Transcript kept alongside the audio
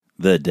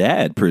The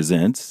Dad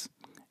presents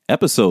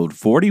episode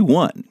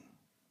 41.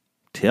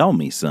 Tell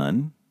me,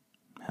 son,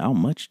 how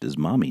much does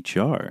mommy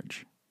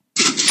charge?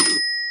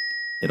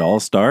 It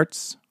all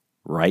starts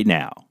right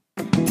now.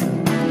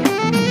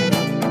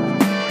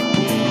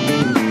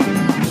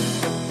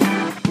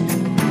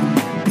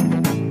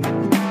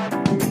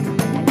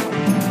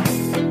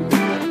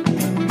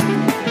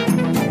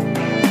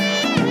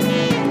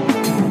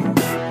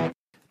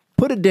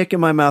 Put a dick in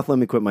my mouth, let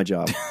me quit my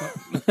job.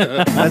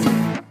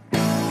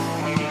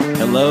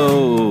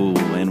 Hello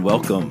and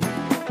welcome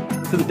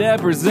to The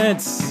Dad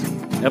Presents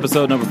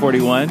episode number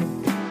 41.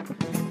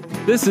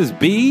 This is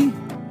B.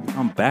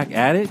 I'm back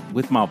at it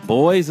with my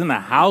boys in the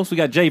house. We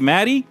got Jay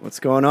Maddie.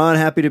 What's going on?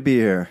 Happy to be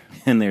here.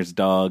 And there's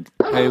Dog.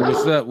 Hey,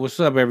 what's up? What's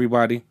up,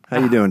 everybody? How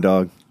you doing,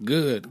 dog?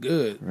 Good.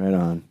 Right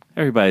on.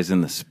 Everybody's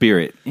in the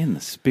spirit.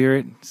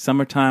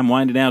 Summertime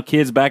winding down.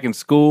 Kids back in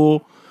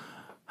school.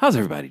 How's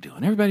everybody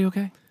doing? Everybody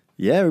okay?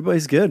 Yeah,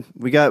 everybody's good.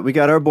 We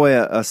got our boy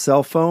a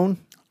cell phone.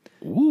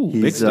 Ooh,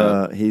 big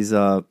stuff.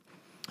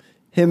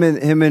 Him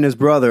and his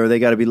brother, they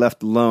got to be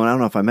left alone. I don't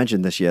know if I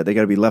mentioned this yet. They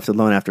got to be left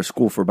alone after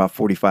school for about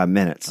 45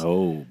 minutes.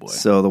 Oh, boy.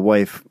 So the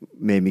wife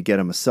made me get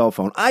him a cell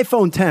phone.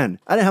 iPhone 10.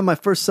 I didn't have my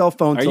first cell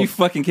phone Are until you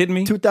fucking kidding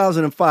me?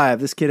 2005.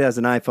 This kid has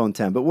an iPhone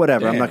 10, but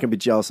whatever. I'm not going to be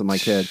jealous of my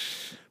kid.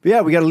 But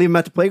yeah, we got to leave him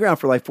at the playground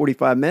for like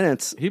 45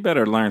 minutes. He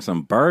better learn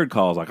some bird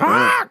calls like,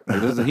 ah!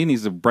 He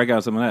needs to break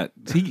out some of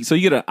that. So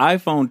you get an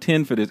iPhone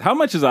 10 for this. How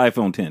much is an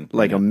iPhone 10?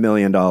 Like $1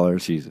 million.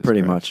 Jesus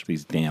pretty Christ. much.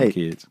 These damn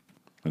kids.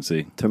 Let's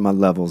see. Turn my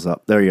levels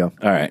up. There you go.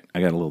 All right.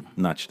 I got a little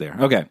notch there.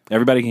 Okay.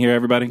 Everybody can hear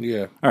everybody?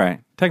 Yeah. All right.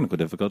 Technical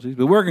difficulties,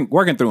 but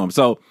working through them.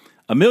 So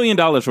 $1 million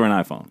for an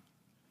iPhone.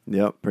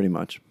 Yep, pretty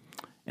much.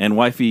 And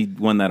wifey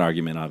won that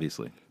argument,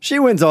 obviously. She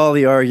wins all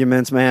the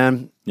arguments,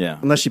 man. Yeah.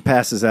 Unless she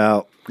passes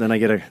out, then I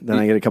get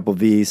a couple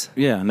V's.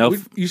 Yeah. No.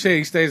 You say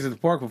he stays at the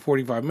park for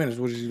 45 minutes.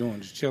 What is he doing?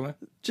 Just chilling?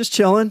 Just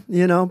chilling,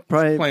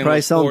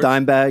 probably selling sports.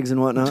 dime bags and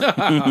whatnot.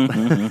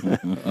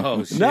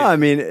 Oh, shit. No, I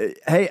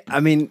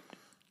mean,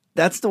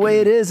 that's the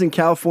way it is in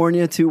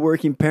California. Two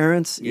working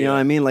parents, you know what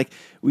I mean? Like,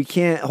 we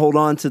can't hold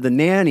on to the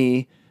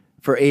nanny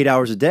for 8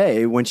 hours a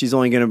day when she's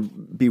only going to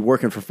be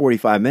working for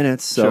 45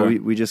 minutes. So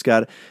Sure. we just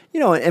got,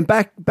 and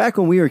back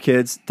when we were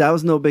kids, that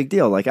was no big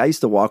deal. Like, I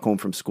used to walk home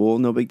from school,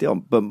 no big deal.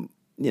 But,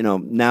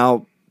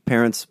 now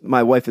parents,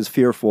 my wife is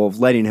fearful of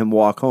letting him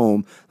walk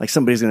home. Like,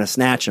 somebody's going to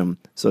snatch him.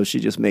 So she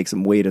just makes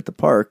him wait at the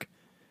park.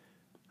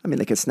 I mean,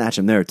 they could snatch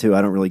him there, too.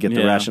 I don't really get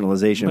the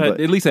rationalization.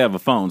 But at least they have a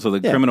phone, so the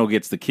criminal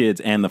gets the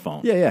kids and the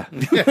phone. Yeah.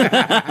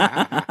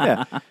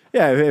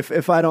 Yeah,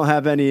 if I don't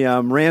have any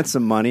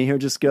ransom money, he'll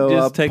just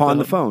go pawn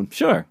the phone.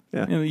 Sure.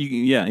 Yeah. And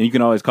you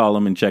can always call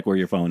them and check where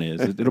your phone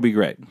is. It'll be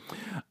great.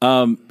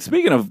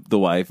 Speaking of the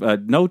wife,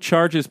 no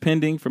charges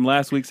pending from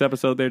last week's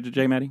episode there,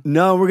 J. Maddie?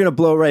 No, we're going to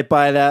blow right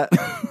by that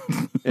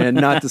and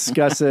not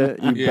discuss it,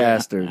 you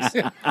bastards.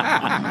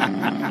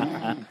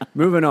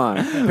 Moving on.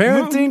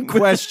 Parenting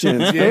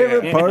questions,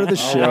 favorite part of the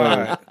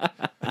show.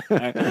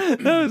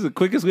 That was the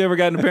quickest we ever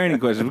got into parenting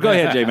questions. But go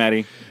ahead, J.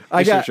 Maddie.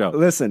 I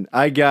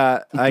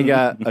got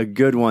a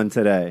good one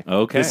today.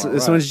 Okay.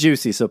 This one's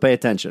juicy, so pay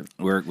attention.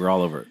 We're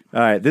all over it. All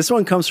right, this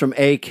one comes from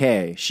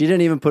AK. She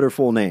didn't even put her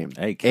full name.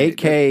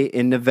 AK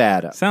in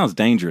Nevada. Sounds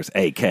dangerous,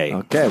 AK.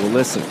 Okay, well,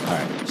 listen. All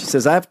right. She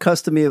says, I have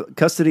custody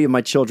of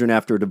my children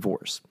after a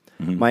divorce.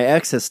 Mm-hmm. My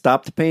ex has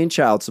stopped paying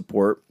child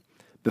support.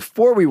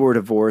 Before we were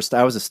divorced,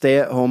 I was a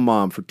stay-at-home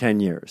mom for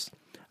 10 years.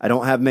 I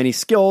don't have many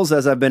skills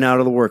as I've been out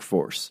of the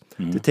workforce.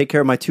 Mm-hmm. To take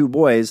care of my two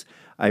boys,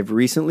 I've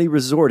recently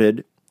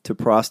resorted to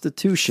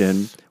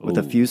prostitution with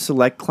a few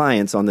select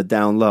clients on the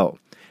down low.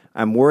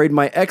 I'm worried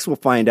my ex will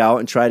find out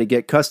and try to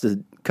get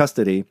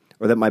custody,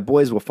 or that my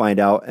boys will find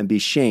out and be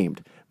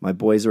shamed. My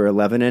boys are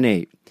 11 and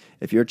 8.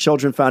 If your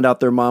children found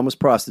out their mom was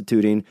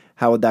prostituting,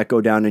 how would that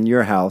go down in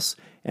your house?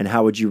 And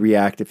how would you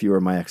react if you were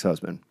my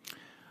ex-husband?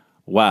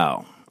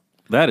 Wow.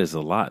 That is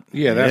a lot.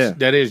 Yeah,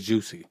 that is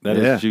juicy. That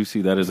is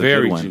juicy. That is a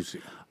Very good one.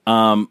 juicy.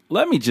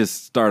 Let me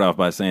just start off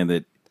by saying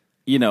that,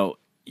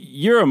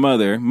 you're a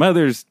mother.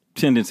 Mother's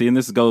tendency, and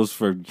this goes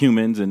for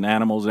humans and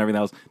animals and everything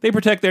else, they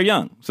protect their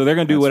young. So they're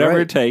going to do whatever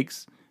it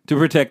takes to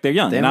protect their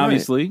young. Damn and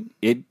obviously,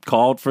 it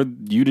called for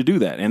you to do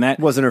that. And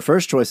that wasn't her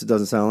first choice, it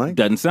doesn't sound like.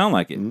 Doesn't sound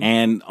like it. Mm-hmm.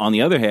 And on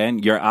the other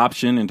hand, your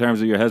option in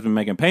terms of your husband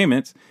making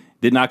payments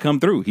did not come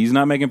through. He's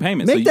not making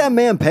payments. Make that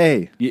man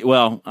pay.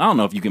 Well, I don't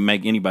know if you can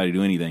make anybody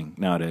do anything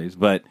nowadays,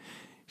 but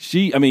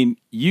you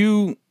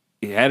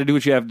had to do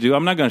what you have to do.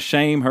 I'm not going to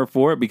shame her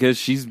for it because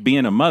she's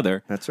being a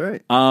mother. That's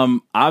right.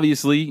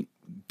 Obviously,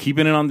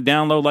 keeping it on the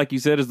down low, like you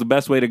said, is the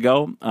best way to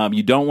go.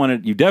 You definitely don't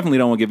want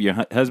to give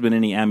your husband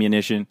any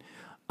ammunition.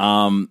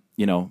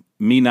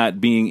 Me not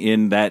being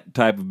in that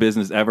type of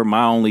business ever,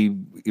 my only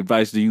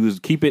advice to you is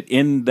keep it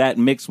in that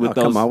mix with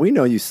those. Come on, we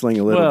know you sling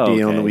a little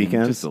D on the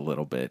weekends. Just a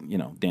little bit,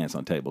 dance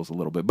on tables a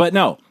little bit. But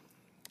no,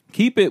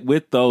 keep it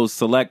with those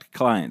select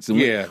clients. And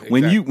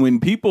when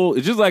people,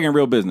 it's just like in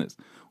real business.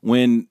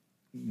 When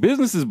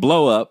businesses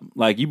blow up,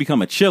 like you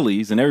become a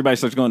Chili's and everybody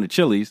starts going to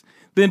Chili's,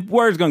 then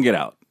word's going to get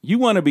out. You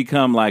want to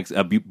become like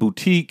a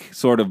boutique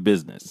sort of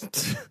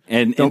business.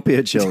 And Don't be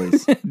a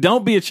Chili's.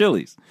 Don't be a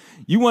Chili's.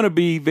 You want to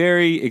be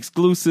very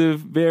exclusive,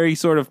 very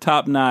sort of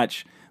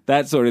top-notch,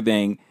 that sort of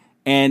thing.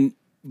 And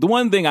the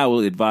one thing I will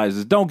advise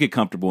is don't get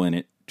comfortable in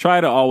it.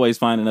 Try to always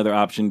find another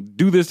option.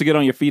 Do this to get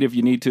on your feet if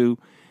you need to.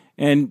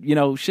 And,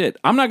 shit,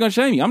 I'm not going to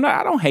shame you.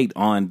 I don't hate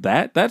on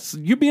that. That's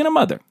you being a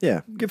mother.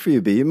 Yeah, good for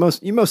you, B. You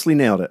mostly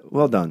nailed it.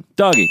 Well done.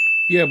 Doggy.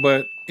 Yeah,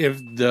 but if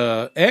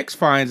the ex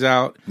finds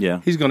out, Yeah.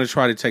 he's going to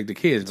try to take the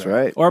kids back. That's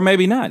right. Or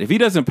maybe not. If he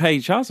doesn't pay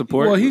child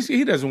support. Well,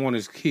 he doesn't want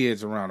his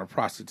kids around a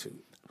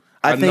prostitute.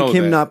 I know think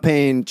him that. not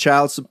paying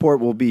child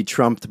support will be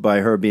trumped by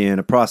her being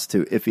a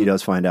prostitute if he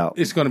does find out.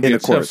 It's going to be in a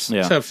the courts.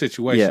 tough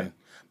situation Yeah.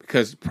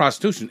 because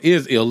prostitution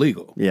is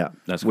illegal. Yeah,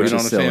 That's which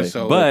crazy. is You know what I'm silly.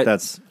 saying? So- but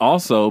that's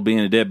also being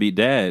a deadbeat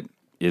dad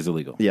is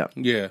illegal. yeah.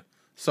 Yeah.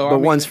 So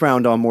But one's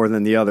frowned on more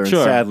than the other, and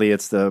Sure. sadly,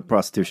 it's the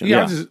prostitution.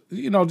 Yeah,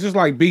 just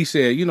like B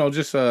said,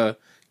 just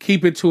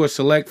keep it to a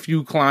select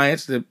few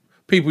clients, the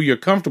people you're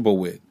comfortable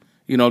with.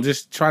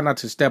 Just try not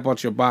to step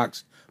out your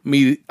box,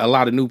 meet a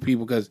lot of new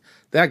people because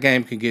that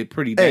game can get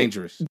pretty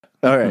dangerous.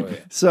 All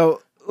right.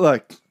 So,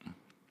 look,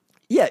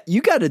 yeah,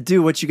 you got to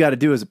do what you got to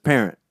do as a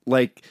parent.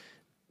 Like,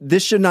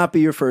 this should not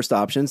be your first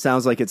option.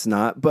 Sounds like it's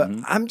not. But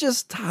I'm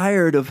just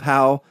tired of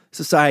how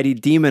society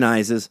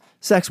demonizes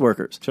sex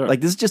workers. Sure.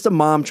 Like, this is just a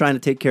mom trying to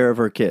take care of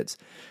her kids.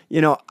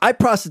 I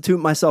prostitute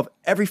myself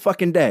every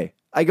fucking day.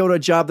 I go to a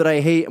job that I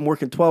hate. I'm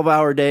working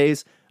 12-hour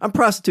days. I'm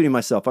prostituting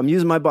myself. I'm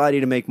using my body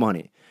to make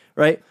money,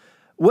 right?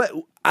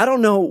 I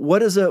don't know. What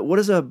does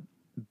a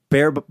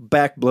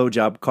bareback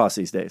blowjob cost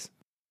these days?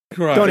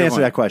 Right. Don't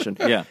answer that question.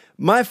 Yeah.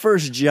 My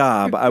first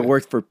job, I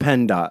worked for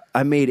PennDOT.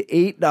 I made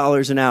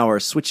 $8 an hour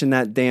switching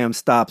that damn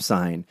stop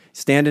sign.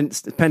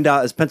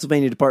 PennDOT is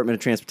Pennsylvania Department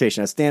of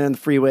Transportation. I stand on the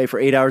freeway for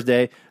 8 hours a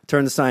day,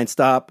 turn the sign,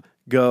 stop,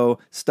 go,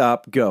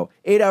 stop, go.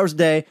 8 hours a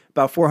day,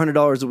 about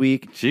 $400 a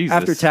week. Jesus.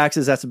 After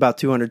taxes, that's about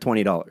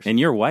 $220. And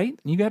you're white?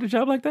 You got a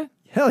job like that?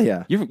 Hell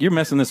yeah. You're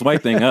messing this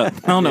white thing up.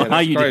 I don't know how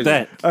that's you crazy. did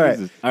that. All right.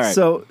 Jesus. All right.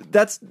 So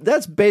that's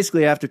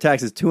basically after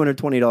taxes,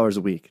 $220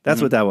 a week.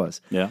 That's what that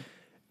was. yeah.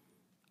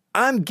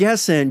 I'm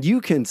guessing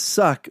you can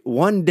suck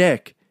one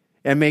dick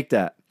and make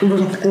that.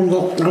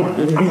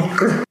 That-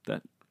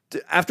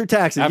 After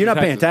taxes. after You're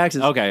not paying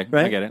taxes. Okay.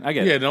 Right? I get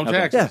it. Yeah, don't Okay.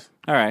 taxes.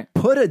 Yeah. All right.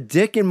 Put a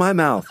dick in my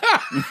mouth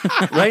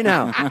right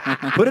now.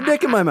 Put a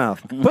dick in my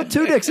mouth. Put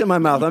two dicks in my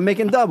mouth. I'm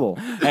making double.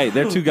 Hey,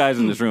 there are two guys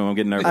in this room. I'm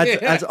getting nervous.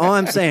 That's all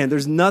I'm saying.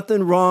 There's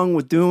nothing wrong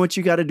with doing what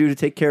you got to do to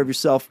take care of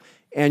yourself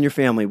and your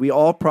family. We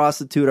all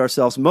prostitute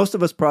ourselves. Most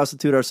of us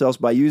prostitute ourselves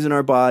by using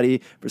our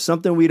body for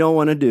something we don't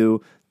want to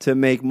do to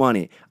make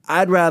money.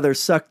 I'd rather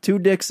suck 2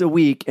 dicks a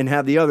week and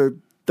have the other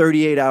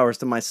 38 hours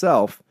to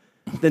myself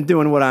than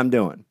doing what I'm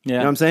doing. Yeah. You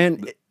know what I'm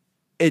saying?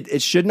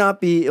 It should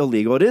not be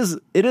illegal. It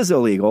is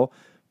illegal,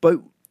 but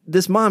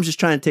this mom's just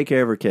trying to take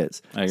care of her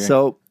kids. I agree.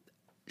 So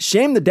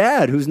shame the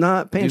dad who's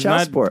not paying He's child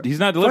not- support. he's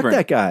not Fuck delivering.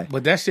 that guy.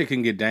 But that shit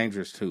can get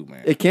dangerous too,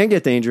 man. It can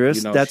get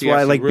dangerous. That's she why,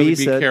 has to like really B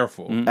be said,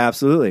 careful.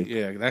 absolutely.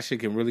 Yeah, that shit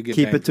can really get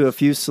Keep dangerous. it to a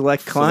few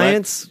select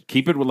clients.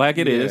 Keep it like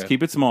it is. Yeah.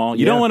 Keep it small.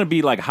 You Yeah. don't want to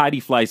be like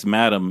Heidi Fleiss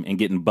Madam and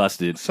getting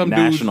busted. Some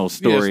national dudes,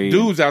 story. Yes,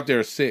 dudes out there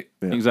are sick.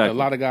 Exactly. A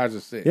lot of guys are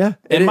sick. Yeah,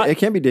 And it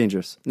can be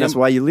dangerous. And that's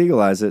why you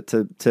legalize it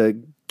to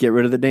get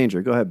rid of the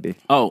danger. Go ahead, B.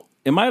 Oh,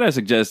 and might I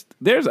suggest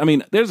there's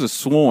a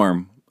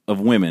swarm of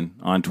women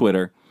on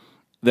Twitter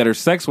that are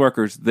sex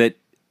workers that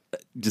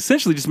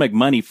essentially just make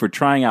money for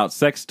trying out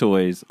sex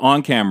toys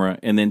on camera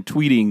and then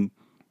tweeting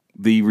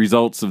the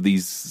results of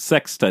these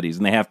sex studies.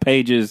 And they have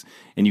pages,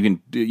 and you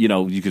can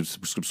you can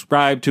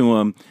subscribe to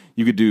them.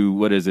 You could do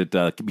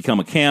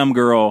become a cam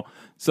girl.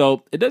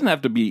 So it doesn't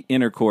have to be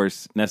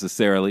intercourse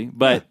necessarily,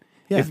 but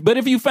Yeah.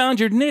 if you found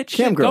your niche,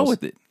 Cam shit, go girls.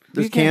 with it.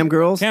 There's You can. cam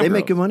girls. Cam They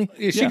make girls. good money.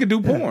 Yeah, she could do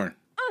porn.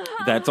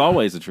 That's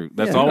always the truth.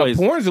 That's Yeah. always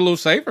Porn's a little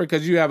safer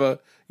because you have a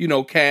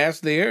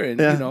cast there, and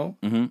Yeah.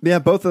 Yeah,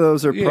 both of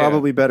those are Yeah.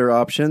 probably better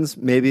options.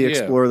 Maybe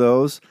explore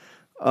those.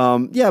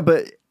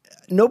 But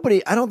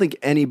I don't think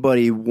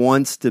anybody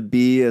wants to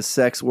be a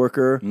sex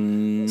worker.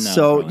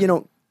 So,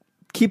 probably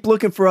keep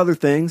looking for other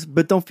things,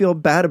 but don't feel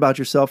bad about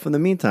yourself in the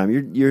meantime.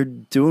 You're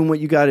doing what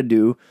you got to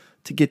do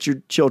to get your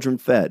children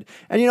fed.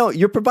 And,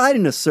 you're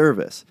providing a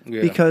service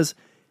because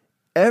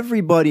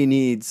everybody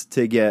needs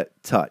to get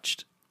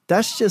touched.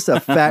 That's just a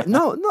fact.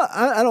 No,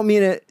 I don't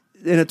mean it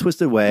in a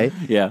twisted way.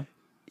 yeah.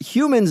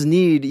 Humans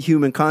need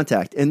human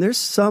contact, and there's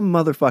some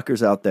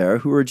motherfuckers out there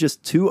who are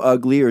just too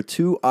ugly or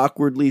too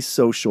awkwardly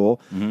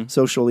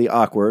socially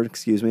awkward,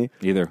 excuse me,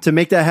 Either. to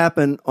make that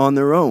happen on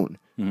their own.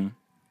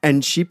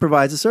 And she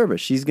provides a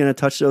service. She's going to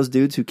touch those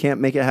dudes who can't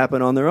make it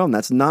happen on their own.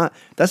 That's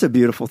a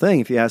beautiful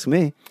thing, if you ask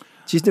me.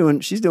 She's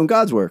doing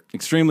God's work.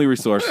 Extremely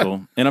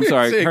resourceful. And I'm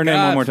sorry, Say her name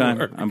one more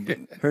God's time.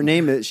 work. Her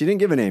name is, she didn't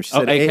give a name. She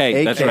said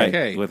AK. That's right.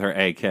 AK. With her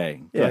AK. Go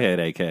Yeah. ahead,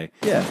 AK.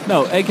 Yeah.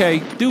 No,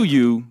 AK, do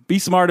you. Be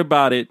smart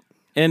about it.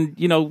 And,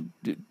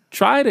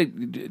 try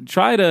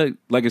to,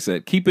 like I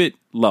said, keep it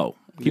low.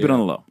 Keep it on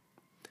the low.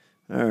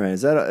 All right.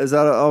 Is that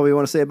all we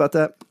want to say about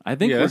that? I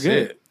think Yeah, we're that's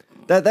good. it.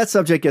 That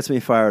subject gets me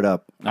fired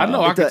up. I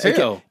know, I can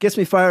tell. It gets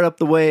me fired up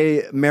the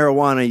way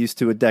marijuana used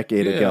to a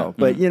decade ago.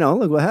 But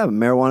look what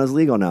happened. Marijuana's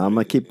legal now. I'm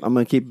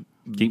gonna keep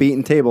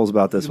beating tables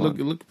about this one.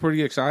 You look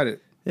pretty excited.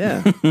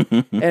 Yeah,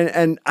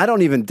 and I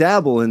don't even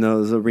dabble in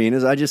those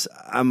arenas.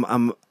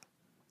 I'm.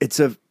 It's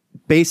a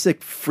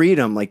basic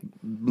freedom. Like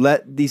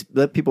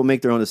let people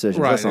make their own decisions.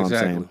 Right, That's all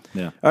exactly. I'm saying.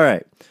 Yeah. All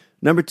right.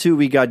 Number 2,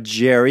 we got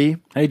Jerry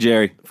Hey,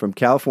 Jerry. from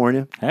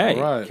California, Hey,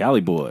 All right.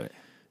 Cali boy.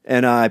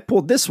 and I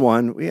pulled this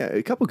one. We had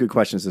a couple good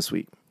questions this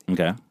week.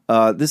 Okay.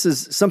 This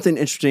is something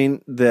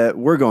interesting that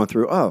we're going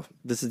through. Oh,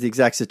 this is the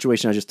exact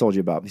situation I just told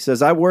you about. He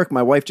says, I work.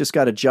 My wife just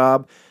got a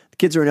job. The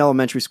kids are in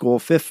elementary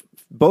school,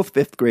 both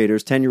fifth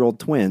graders, 10-year-old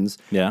twins.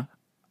 Yeah.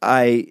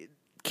 I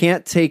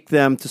can't take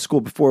them to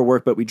school before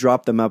work, but we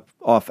drop them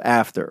off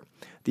after.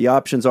 The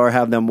options are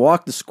have them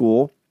walk to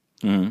school,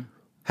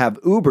 have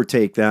Uber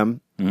take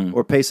them,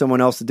 or pay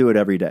someone else to do it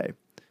every day.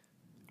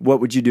 What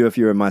would you do if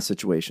you were in my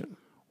situation?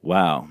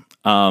 Wow.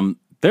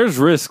 There's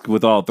risk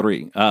with all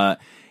three.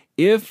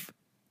 If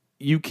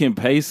you can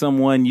pay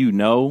someone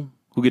who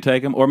could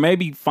take them, or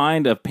maybe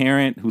find a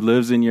parent who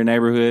lives in your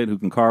neighborhood who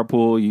can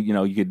carpool.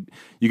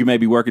 You could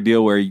maybe work a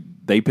deal where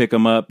they pick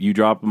them up, you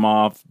drop them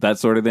off, that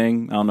sort of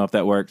thing. I don't know if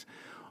that works.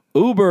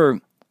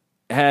 Uber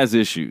has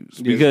issues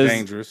because it's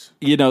dangerous.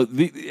 Uber's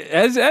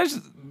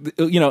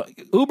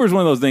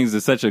one of those things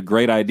that's such a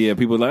great idea.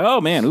 People are like, oh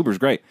man, Uber's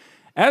great.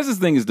 As this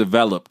thing is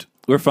developed,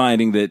 we're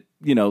finding that,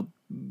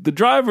 the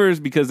drivers,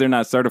 because they're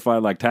not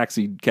certified like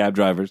taxi cab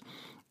drivers,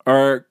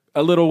 are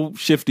a little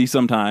shifty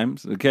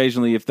sometimes.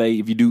 Occasionally, if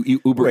you do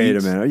Uber Wait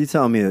Eats, a minute. Are you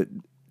telling me that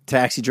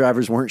taxi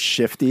drivers weren't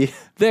shifty?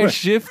 they're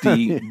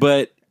shifty,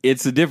 but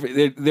it's a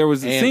different. There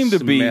seemed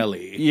to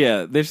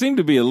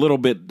be a little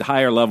bit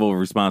higher level of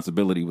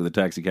responsibility with the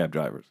taxi cab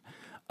drivers.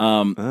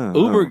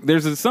 Uber,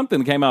 there's something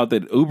that came out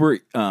that Uber,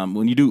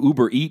 when you do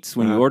Uber Eats,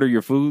 when you order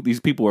your food, these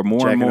people are more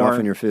Checking and more off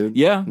in your food?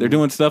 Yeah, they're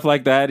doing stuff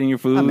like that in your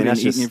food. I mean,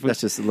 that's and eating your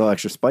just food. a little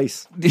extra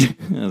spice.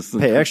 Yes.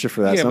 Pay extra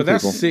for that. Yeah, Some but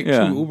that's people. sick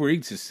Yeah. too. Uber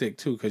Eats is sick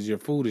too because your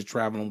food is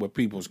traveling with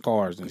people's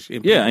cars and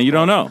shit. Yeah, and you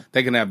don't know.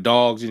 They can have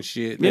dogs and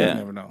shit. You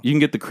never know. You can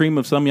get the cream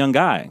of some young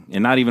guy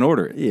and not even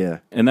order it. Yeah.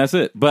 And that's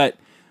it. But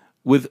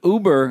with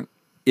Uber,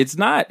 it's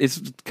not.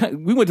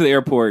 We went to the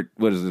airport,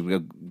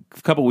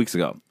 a couple weeks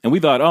ago, and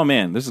we thought, oh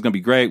man, this is going to be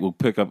great. We'll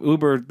pick up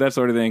Uber, that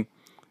sort of thing.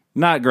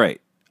 Not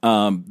great.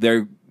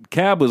 Their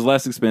cab was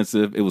less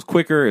expensive. It was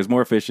quicker. It was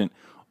more efficient.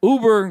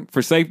 Uber,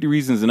 for safety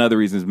reasons and other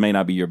reasons, may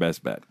not be your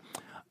best bet.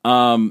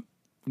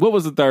 What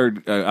was the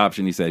third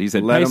option he said? He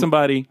said, pay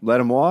somebody. Let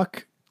them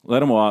walk. Let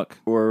them walk.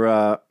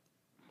 Or,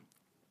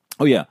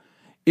 Oh, yeah.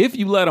 If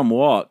you let them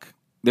walk,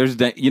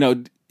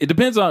 it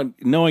depends on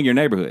knowing your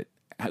neighborhood.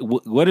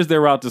 What is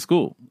their route to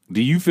school? Do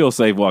you feel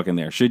safe walking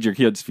there? Should your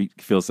kids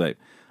feel safe?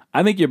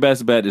 I think your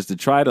best bet is to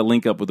try to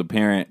link up with a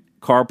parent,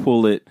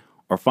 carpool it,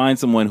 or find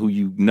someone who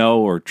you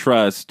know or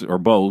trust or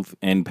both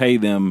and pay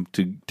them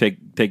to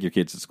take your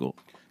kids to school.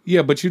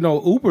 Yeah, but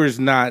Uber is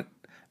not.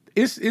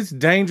 It's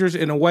dangerous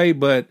in a way,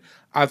 but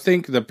I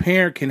think the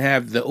parent can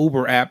have the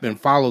Uber app and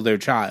follow their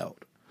child.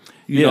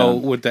 You know,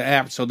 with the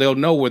app, so they'll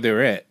know where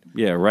they're at.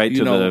 Yeah, right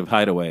to the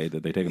hideaway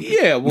that they take them to.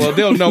 Yeah, well,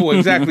 they'll know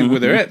exactly where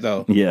they're at,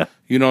 though. Yeah.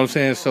 You know what I'm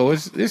saying? So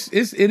it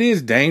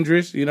is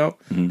dangerous, because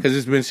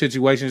there's been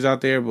situations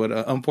out there, but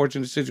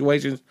unfortunate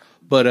situations.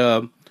 But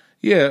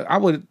I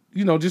would,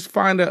 just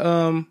find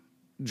a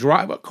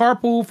driver,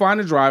 carpool, find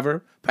a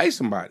driver, pay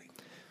somebody,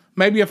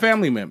 maybe a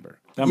family member.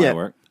 That might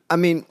work. I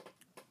mean,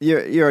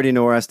 you already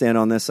know where I stand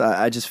on this.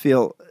 I just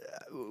feel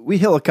we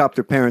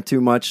helicopter parent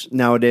too much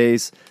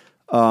nowadays.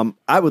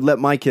 I would let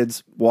my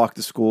kids walk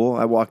to school.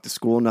 I walk to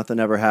school. Nothing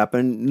ever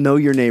happened. Know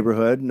your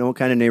neighborhood. Know what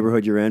kind of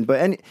neighborhood you're in.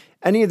 But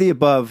any of the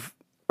above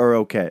are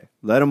okay.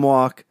 Let them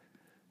walk.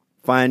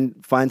 Find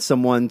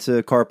someone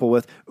to carpool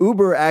with.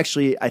 Uber,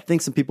 actually, I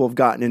think some people have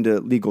gotten into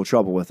legal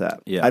trouble with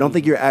that. Yeah. I don't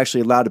think you're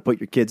actually allowed to put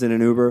your kids in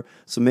an Uber.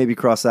 So maybe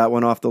cross that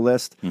one off the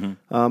list.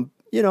 But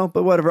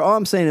whatever. All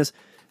I'm saying is,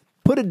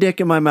 put a dick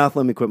in my mouth.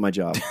 Let me quit my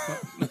job.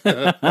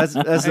 That's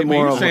the Man,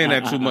 moral. you're saying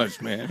that too much,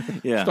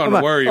 man. Yeah. I'm starting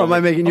to worry. am I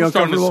making you I'm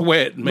starting to uncomfortable?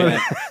 sweat,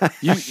 man.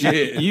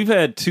 You've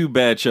had 2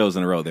 bad shows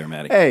in a row there,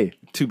 Matty. Hey.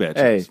 2 bad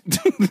shows.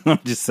 I'm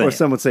just saying. Or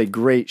some would say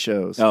great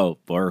shows. Oh,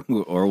 or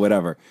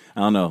whatever. I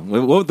don't know.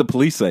 What would the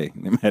police say,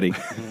 Matty?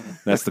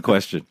 That's the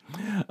question.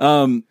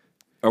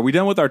 Are we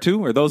done with our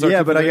 2? Or those are Yeah,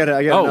 2 but I got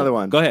another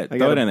one. Go ahead. I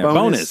Throw got it in a there.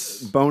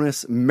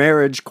 bonus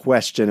marriage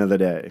question of the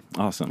day.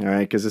 Awesome. All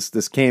right, because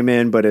this came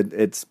in, but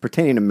it's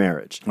pertaining to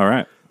marriage. All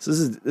right. So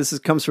this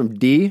comes from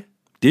D.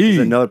 D. This is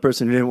another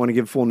person who didn't want to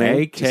give full name.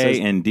 A, She K, says-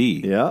 and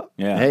D. Yeah.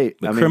 Yeah. Hey,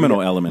 the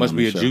criminal element Must on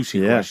be the a show. juicy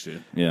Yeah.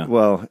 question. Yeah.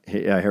 Well,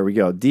 here we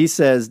go. D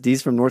says,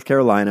 D's from North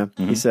Carolina.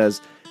 Mm-hmm. He says,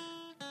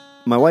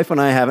 my wife and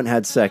I haven't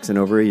had sex in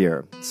over a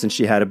year since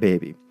she had a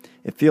baby.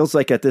 It feels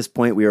like at this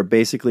point we are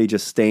basically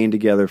just staying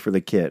together for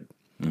the kid,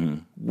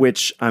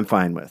 which I'm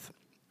fine with.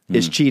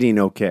 Is cheating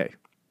okay?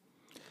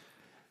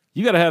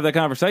 You got to have that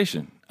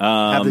conversation.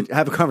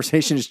 Have a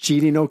conversation. Is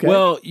cheating okay?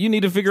 Well, you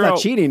need to figure it's out.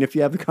 not cheating if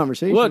you have the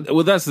conversation.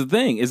 Well, that's the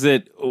thing. Is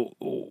that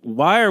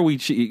why are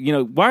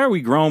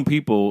we grown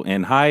people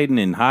and hiding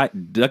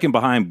and ducking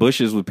behind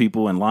bushes with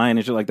people and lying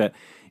and shit like that?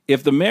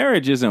 If the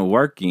marriage isn't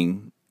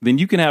working, then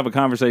you can have a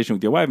conversation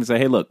with your wife and say,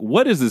 hey, look,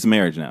 what is this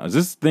marriage now? Is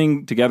this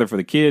thing together for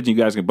the kids? And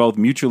you guys can both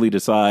mutually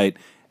decide,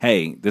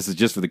 hey, this is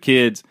just for the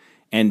kids,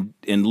 and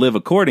live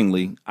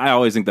accordingly. I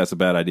always think that's a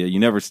bad idea. You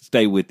never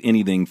stay with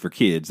anything for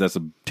kids. That's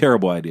a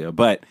terrible idea.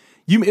 But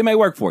it may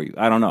work for you.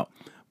 I don't know.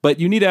 But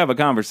you need to have a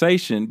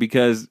conversation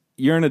because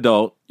you're an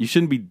adult. You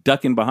shouldn't be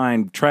ducking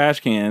behind trash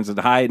cans and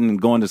hiding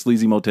and going to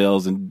sleazy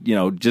motels and,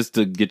 just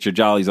to get your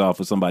jollies off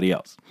with somebody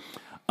else.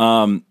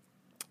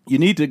 You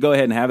need to go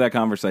ahead and have that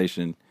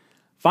conversation.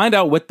 Find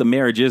out what the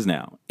marriage is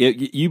now.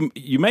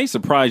 You may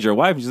surprise your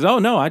wife and says, oh,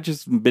 no, I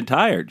just been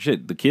tired.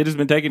 Shit, the kid has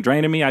been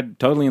draining me. I'm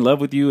totally in love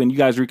with you, and you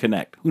guys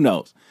reconnect. Who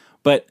knows?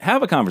 But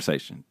have a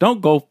conversation.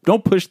 Don't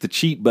push the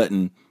cheat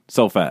button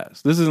so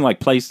fast. This isn't like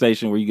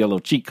PlayStation where you get a little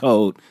cheat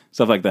code,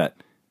 stuff like that.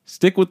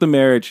 Stick with the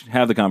marriage.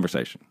 Have the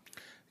conversation.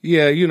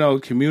 Yeah,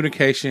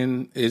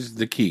 communication is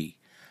the key.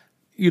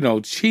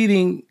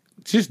 Cheating,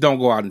 just don't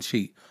go out and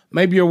cheat.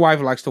 Maybe your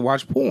wife likes to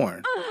watch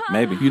porn.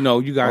 Maybe. You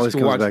guys Always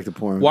can comes watch back to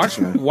porn. watch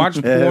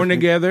porn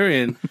together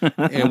and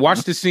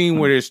watch the scene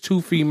where there's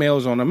two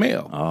females on a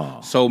male.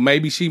 Oh. So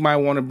maybe she might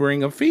want to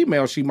bring a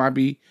female. She might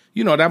be,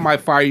 that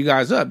might fire you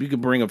guys up. You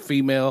could bring a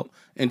female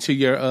into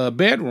your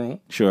bedroom.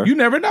 Sure. You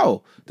never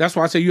know. That's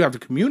why I say you have to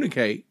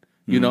communicate,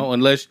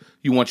 unless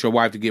you want your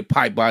wife to get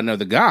piped by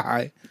another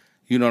guy.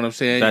 You know what I'm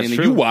saying? That's and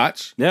true. You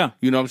watch. Yeah.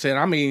 You know what I'm saying?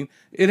 I mean,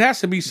 it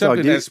has to be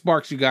something that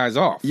sparks you guys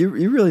off. You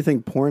really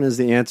think porn is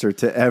the answer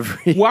to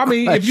every Well, I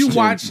mean, if you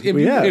watch, question?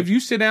 if you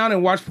sit down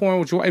and watch porn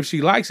with your wife, if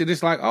she likes it,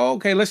 it's like, oh,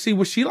 okay, let's see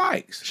what she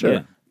likes.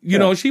 Sure.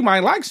 Yeah. She might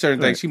like certain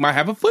things. She might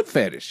have a foot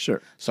fetish.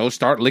 Sure. So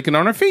start licking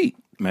on her feet.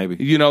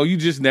 Maybe. You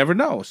just never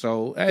know.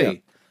 So, hey. Yeah.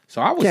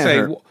 So I would Can't say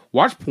hurt.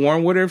 watch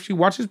porn with her if she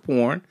watches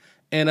porn.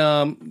 And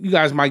you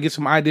guys might get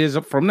some ideas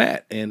up from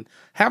that. And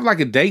have like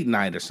a date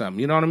night or something.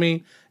 You know what I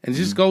mean? And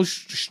just go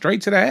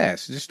straight to the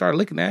ass. Just start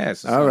licking the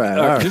ass. All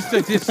right. Just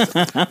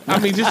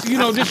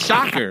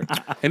shock her.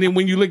 And then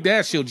when you lick the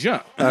ass, she'll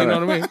jump. You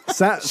know what I mean?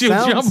 She'll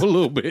jump a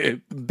little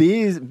bit.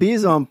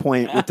 B's on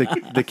point with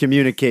the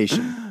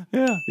communication.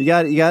 Yeah. You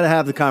got to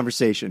have the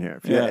conversation here.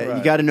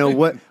 You got to know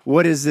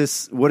what is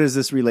this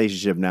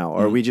relationship now?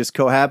 Are we just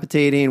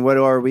cohabitating? What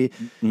are we?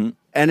 Mm-hmm.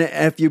 And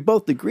if you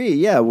both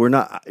agree, I'm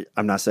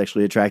not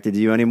sexually attracted to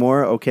you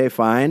anymore. Okay,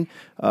 fine.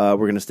 We're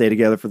going to stay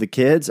together for the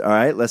kids. All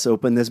right, let's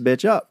open this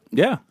bitch up.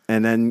 Yeah.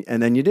 And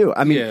then you do.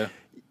 I mean,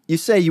 you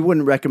say you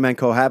wouldn't recommend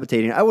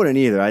cohabitating. I wouldn't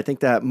either. I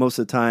think that most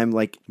of the time,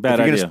 like, if you're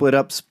going to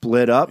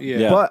split up.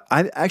 Yeah. But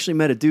I actually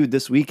met a dude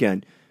this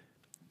weekend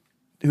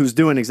who's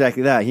doing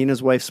exactly that. He and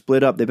his wife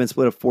split up. They've been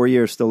split up 4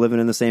 years, still living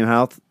in the same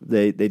house.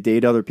 They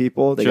date other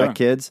people. They got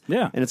kids.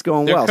 Yeah. And it's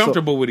going They're well.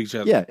 comfortable with each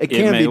other. Yeah, it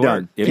can be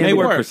done. It may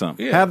work for some.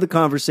 Yeah. Have the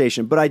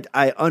conversation. But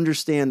I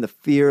understand the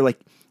fear. Like,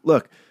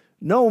 look,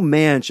 no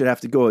man should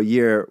have to go a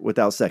year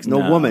without sex.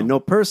 No woman, no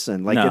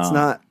person. Like,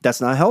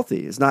 that's not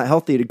healthy. It's not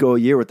healthy to go a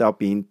year without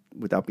being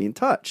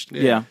touched.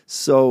 Yeah.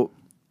 So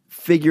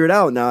figure it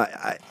out. Now,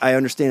 I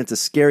understand it's a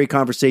scary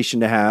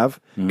conversation to have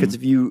because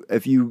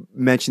if you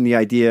mention the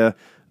idea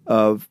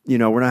of, we're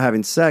not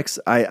having sex,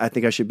 I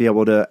think I should be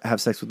able to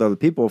have sex with other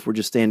people if we're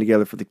just staying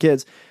together for the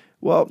kids.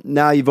 Well,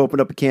 now you've opened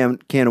up a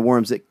can of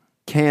worms that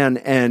can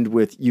end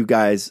with you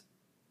guys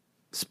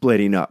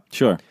splitting up.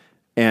 Sure.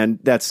 And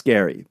that's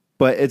scary.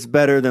 But it's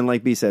better than,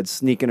 like B said,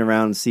 sneaking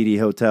around seedy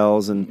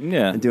hotels and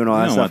doing all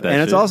that stuff.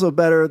 And it's also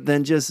better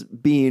than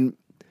just being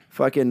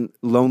fucking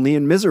lonely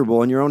and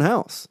miserable in your own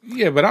house.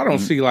 Yeah, but I don't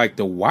see like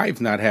the wife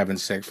not having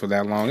sex for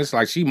that long. It's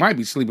like she might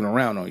be sleeping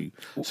around on you.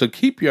 So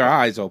keep your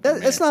eyes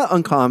open. It's not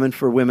uncommon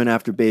for women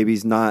after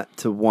babies not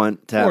to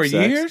want to have 4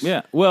 sex. years?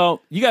 Yeah.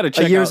 Well, you got to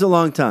check A year's out. a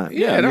long time.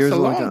 Yeah, that's year's a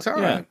long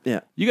time. Yeah. Yeah.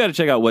 You got to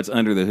check out what's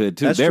under the hood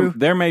too. That's true.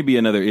 There may be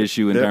another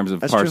issue in terms of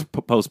that's true.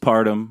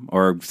 postpartum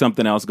or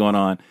something else going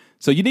on.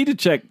 So you need to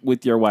check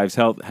with your wife's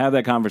health. Have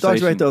that conversation.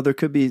 Dog's right though. There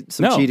could be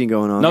some cheating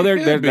going on. No,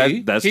 Could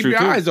be. that's keep true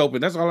your too. eyes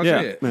open. That's all I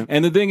said.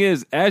 And the thing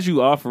is, as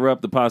you offer up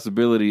the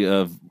possibility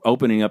of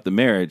opening up the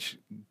marriage,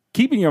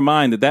 keep in your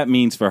mind that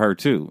means for her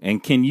too.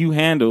 And can you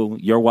handle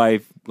your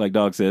wife, like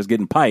Dog says,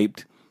 getting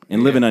piped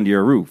and living under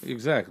your roof?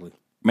 Exactly.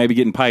 Maybe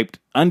getting piped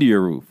under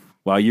your roof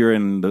while you're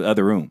in the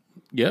other room.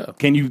 Yeah.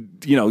 Can you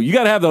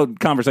got to have the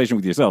conversation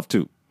with yourself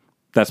too.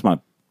 That's my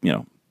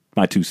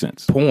 2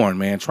 cents. Porn,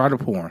 man. Try the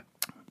porn.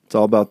 It's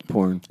all about the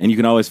porn. And you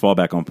can always fall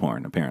back on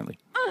porn, apparently.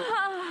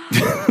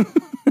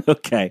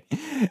 Okay.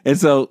 And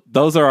so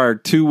those are our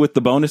 2 with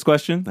the bonus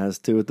question. That's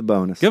 2 with the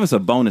bonus. Give us a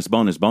bonus,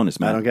 man.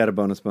 I don't got a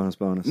bonus.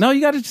 No,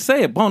 you got to just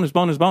say it. Bonus.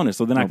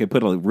 So then I can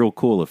put a real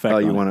cool effect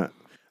on it. Oh, you want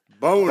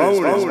to?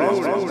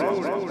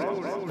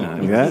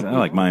 I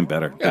like mine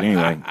better. But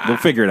anyway, we'll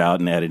figure it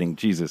out in editing.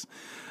 Jesus.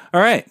 All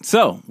right.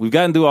 So we've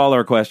gotten through all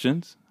our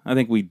questions. I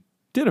think we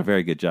did a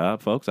very good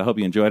job, folks. I hope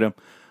you enjoyed them.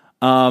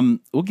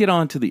 We'll get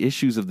on to the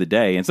issues of the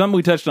day. And something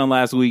we touched on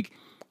last week,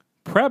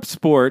 prep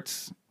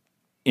sports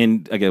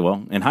in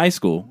high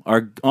school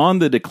are on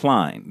the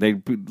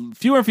decline.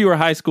 Fewer and fewer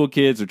high school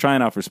kids are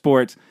trying out for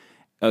sports.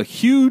 a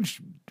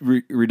huge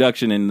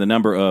reduction in the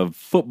number of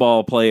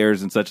football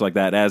players and such like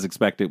that, as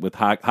expected with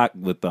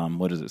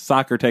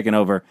soccer taking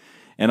over,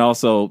 and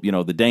also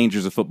the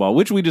dangers of football,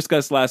 which we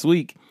discussed last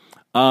week.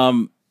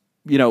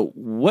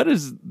 What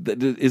is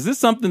this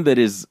something that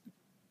is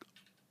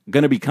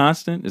going to be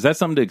constant? Is that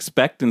something to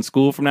expect in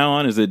school from now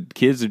on? Is it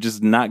kids are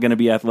just not going to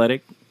be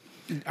athletic?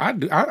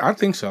 I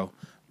think so,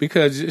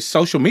 because it's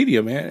social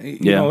media, man.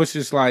 You know, it's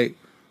just like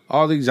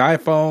all these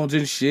iPhones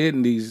and shit,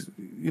 and these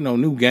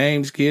new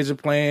games kids are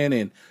playing,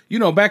 and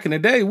back in the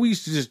day we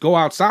used to just go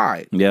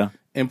outside,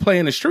 and play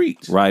in the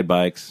streets, ride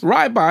bikes,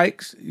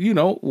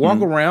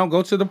 walk around,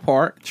 go to the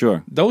park.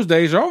 Sure, those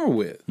days are over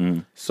with.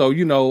 So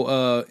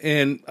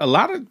and a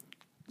lot of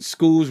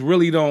schools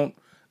really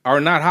are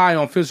not high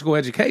on physical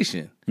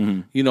education.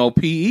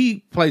 PE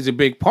plays a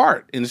big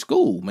part in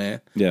school,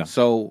 man. Yeah.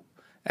 So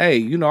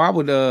hey, I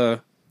would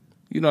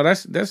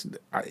that's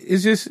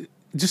it's just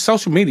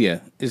social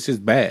media is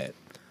just bad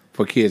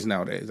for kids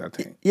nowadays, I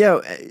think.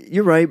 Yeah,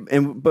 you're right,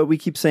 but we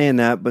keep saying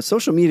that, but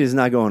social media is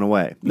not going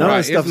away. None of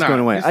this stuff is going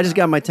away. I just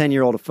got my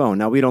 10-year-old a phone.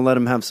 Now, we don't let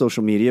him have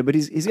social media, but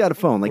he's got a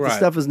phone. Like, this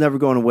stuff is never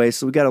going away,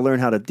 so we got to learn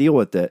how to deal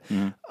with it.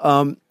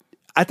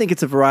 I think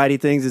it's a variety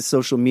of things. It's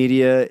social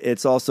media.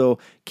 It's also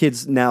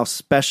kids now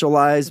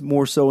specialize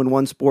more so in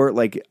one sport.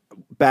 Like,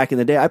 back in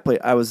the day,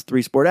 I was a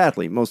 3-sport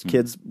athlete. Most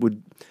kids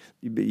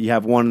you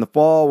have one in the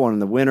fall, one in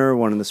the winter,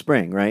 one in the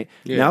spring, right?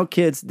 Yeah. Now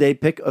kids, they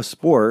pick a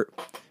sport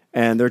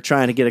and they're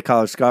trying to get a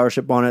college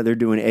scholarship on it. They're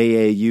doing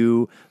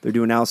AAU. They're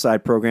doing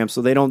outside programs.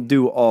 So they don't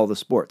do all the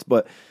sports.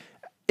 But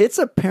it's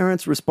a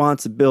parent's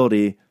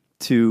responsibility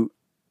to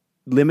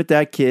limit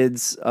that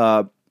kid's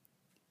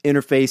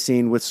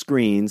interfacing with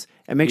screens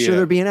and make sure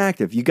they're being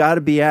active. You got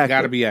to be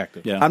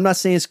active. Yeah. I'm not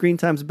saying screen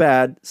time's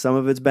bad. Some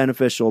of it's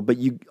beneficial, but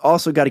you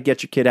also got to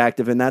get your kid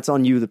active, and that's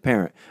on you, the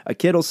parent. A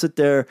kid will sit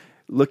there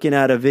looking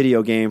at a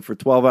video game for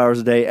 12 hours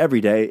a day,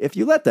 every day, if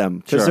you let them,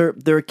 because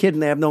they're a kid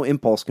and they have no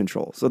impulse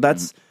control. So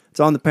it's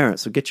on the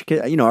parents. So get your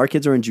kid. Our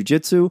kids are in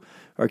jiu-jitsu.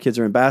 Our kids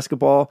are in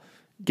basketball.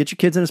 Get your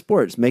kids in a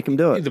sport. Just make them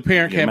do it. The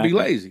parent can't be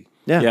lazy.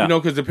 Yeah.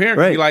 Because the parent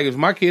can be like, if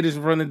my kid is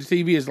in front of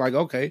the TV, it's like,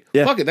 okay,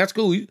 fuck it, that's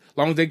cool. As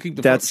long as they keep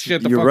the fuck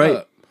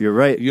up. You're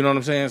right. You know what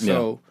I'm saying?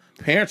 So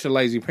parents are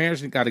lazy.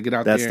 Parents got to get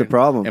out there. That's the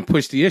problem. And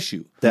push the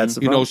issue. That's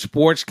the problem.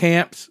 Sports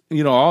camps,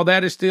 all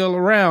that is still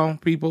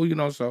around, people,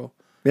 so.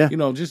 Yeah.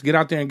 Just get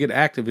out there and get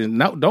active, and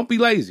don't be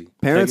lazy.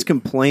 Parents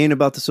complain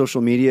about the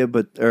social media,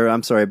 about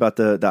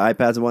the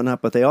iPads and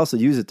whatnot, but they also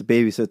use it to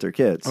babysit their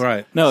kids.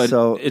 Right. No,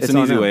 it's an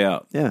easy way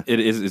out. Yeah.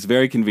 It's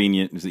very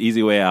convenient. It's an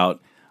easy way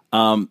out.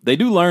 They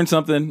do learn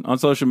something on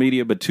social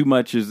media, but too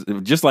much is,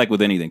 just like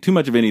with anything, too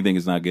much of anything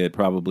is not good,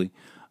 probably.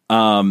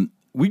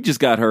 We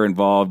just got her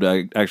involved,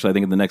 actually, I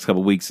think in the next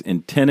couple of weeks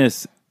in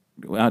tennis.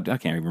 I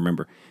can't even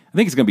remember. I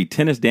think it's going to be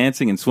tennis,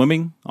 dancing, and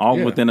swimming,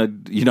 all within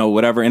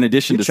whatever, in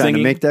addition to singing.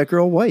 Trying to make that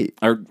girl white.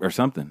 Or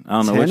something. I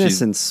don't know. Tennis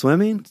and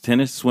swimming?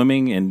 Tennis,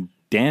 swimming, and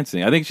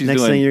dancing. I think she's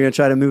Next doing... thing you're going to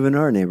try to move in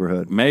our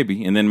neighborhood.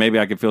 Maybe. And then maybe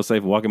I could feel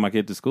safe walking my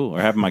kid to school,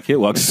 or having my kid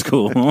walk to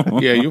school.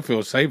 Yeah, you'll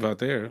feel safe out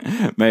there.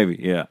 Maybe,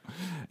 yeah.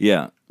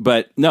 Yeah.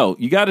 But no,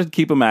 you got to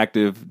keep them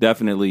active,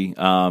 definitely. This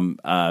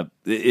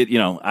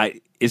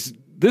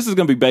is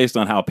going to be based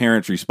on how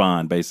parents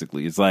respond,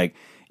 basically. It's like,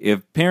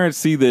 if parents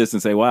see this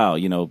and say, wow,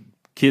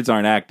 kids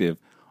aren't active,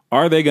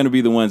 are they going to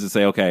be the ones that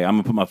say, okay, I'm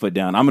going to put my foot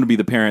down, I'm going to be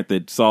the parent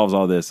that solves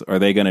all this, or are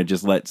they going to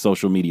just let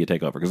social media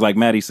take over? Because like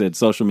Maddie said,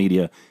 social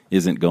media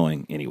isn't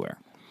going anywhere.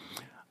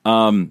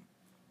 Number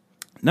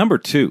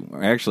 2,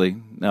 or actually,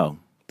 no.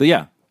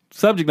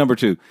 Subject number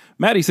 2.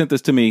 Maddie sent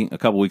this to me a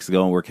couple weeks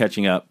ago, and we're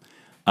catching up.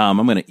 I'm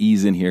going to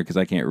ease in here because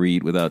I can't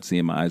read without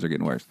seeing my eyes are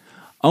getting worse.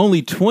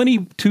 Only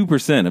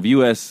 22% of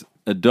U.S.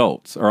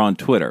 adults are on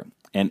Twitter,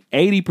 and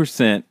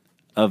 80%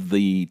 of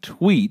the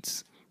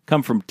tweets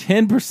come from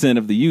 10%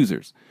 of the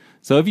users.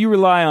 So if you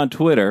rely on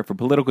Twitter for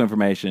political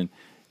information,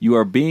 you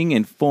are being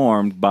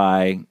informed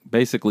by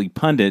basically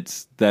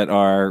pundits that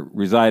are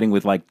residing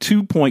with like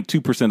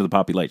 2.2% of the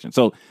population.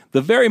 So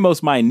the very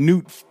most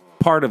minute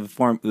part of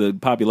the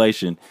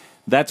population,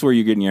 that's where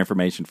you're getting your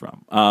information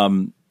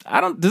from.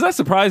 Does that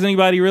surprise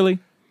anybody really?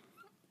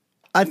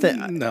 I think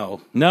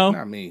no,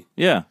 not me.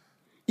 Yeah.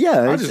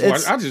 Yeah, I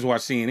just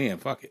watch CNN.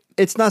 Fuck it.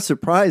 It's not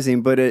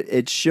surprising, but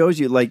it shows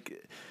you, like,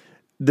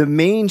 the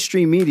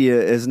mainstream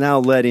media is now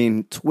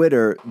letting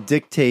Twitter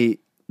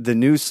dictate the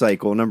news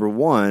cycle, number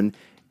one.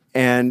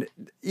 And,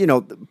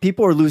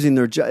 people are losing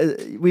their job.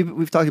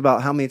 We've talked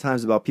about how many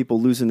times about people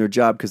losing their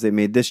job because they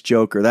made this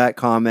joke or that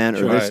comment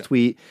or this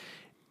tweet.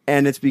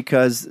 And it's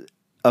because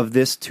of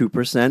this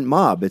 2%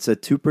 mob. It's a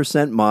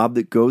 2% mob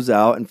that goes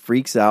out and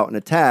freaks out and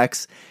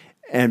attacks.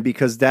 And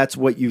because that's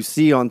what you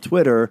see on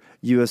Twitter,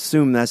 you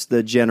assume that's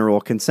the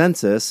general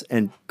consensus,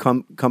 and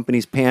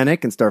companies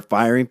panic and start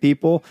firing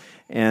people.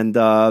 And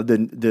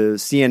the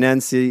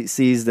CNN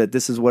sees that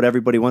this is what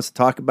everybody wants to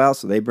talk about,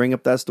 so they bring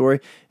up that story.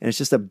 And it's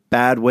just a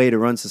bad way to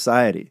run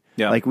society.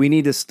 Yeah. Like, we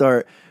need to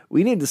start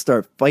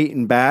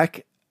fighting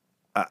back.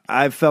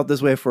 I've felt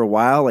this way for a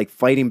while, like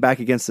fighting back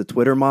against the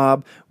Twitter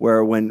mob,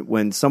 where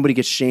when somebody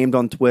gets shamed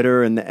on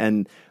Twitter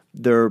and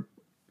they're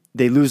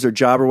they lose their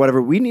job or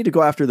whatever, we need to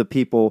go after the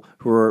people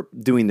who are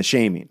doing the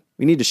shaming.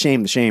 We need to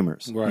shame the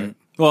shamers. Right.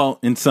 Well,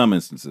 in some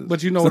instances.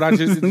 But you know what I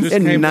just And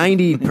came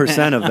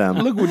 90% of them.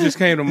 Look what just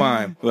came to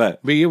mind.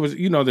 What? B, it was,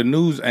 the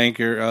news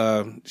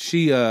anchor,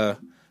 she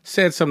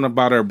said something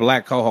about her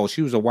black co-host.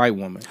 She was a white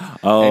woman.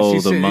 Oh, and she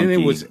the said, monkey.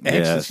 And it was excellent.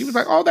 Yes. She was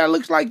like, "Oh, that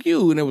looks like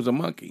you," and it was a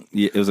monkey.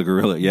 Yeah, it was a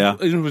gorilla. Yeah.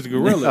 It was a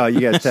gorilla. Oh,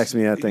 you guys text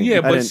me that thing. Yeah,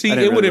 I but didn't- see, I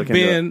didn't it would really have look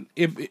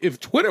into been if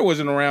Twitter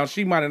wasn't around,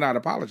 she might have not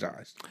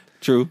apologized.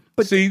 True.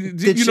 But see,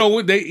 you know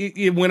what?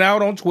 It went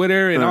out on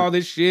Twitter and all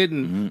this shit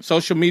and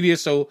social media.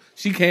 So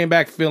she came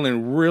back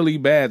feeling really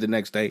bad the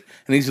next day,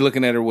 and he's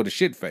looking at her with a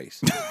shit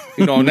face,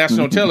 on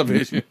national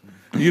television.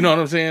 You know what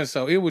I'm saying?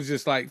 So it was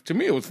just like, to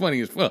me, it was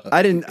funny as fuck.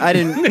 I didn't.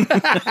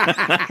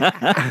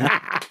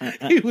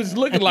 He was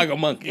looking like a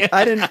monkey.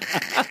 I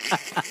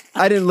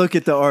didn't look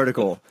at the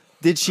article.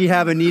 Did she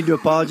have a need to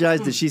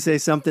apologize? Did she say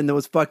something that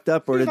was fucked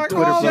up, or did like,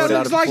 Twitter "Oh, blow that it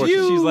out of looks like proportion?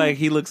 you." She's like,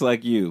 he looks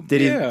like you.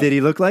 Did he? Yeah. Did he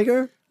look like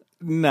her?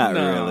 Not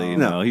No. really.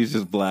 No. No, he's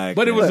just black.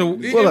 But it was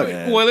and- if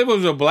it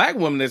was a black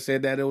woman that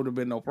said that, it would have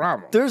been no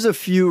problem. There's a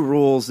few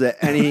rules that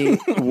any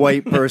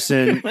white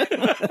person.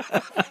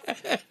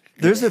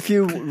 There's a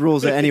few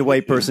rules that any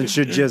white person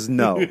should just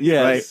know.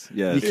 Yes, right?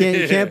 yes.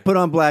 You can't put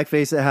on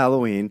blackface at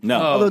Halloween. No.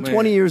 Oh, Although man.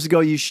 20 years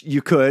ago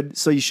you could,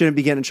 so you shouldn't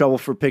be getting in trouble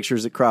for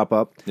pictures that crop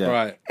up. Yeah.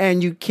 Right.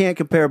 And you can't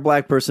compare a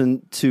black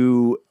person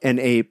to an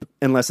ape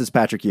unless it's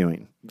Patrick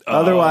Ewing.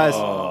 Otherwise,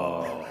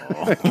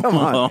 come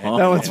on,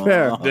 that one's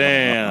fair.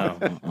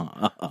 Damn.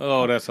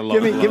 Oh, that's a lot.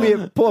 Give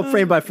me pull up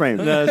frame by frame.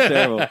 That's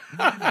terrible.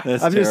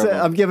 That's I'm terrible.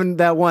 I'm giving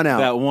that one out.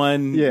 that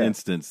one Yeah.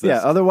 instance. Yeah,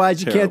 That's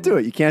otherwise you can't do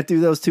terrible. it. You can't do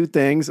those two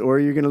things or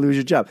you're going to lose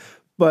your job.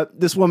 But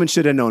this woman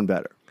should have known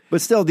better. But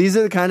still, these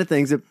are the kind of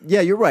things that,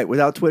 yeah, you're right.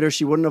 Without Twitter,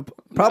 she wouldn't have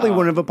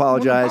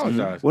apologized.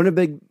 apologized. Wouldn't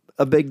have been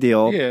a big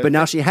deal. Yeah. But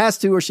now she has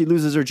to or she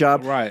loses her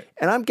job. Right.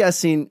 And I'm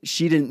guessing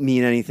she didn't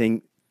mean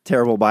anything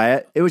terrible by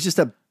it. It was just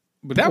a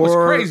But that was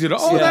poor crazy. Oh,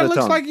 slip of that the looks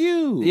tongue. like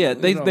you. Yeah,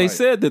 they like,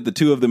 said that the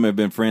two of them have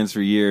been friends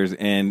for years,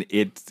 and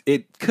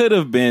it could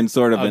have been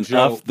sort of A an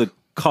joke.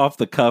 off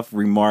the cuff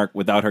remark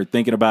without her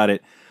thinking about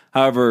it.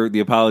 However, the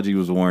apology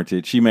was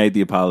warranted. She made the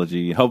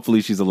apology.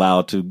 Hopefully, she's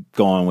allowed to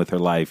go on with her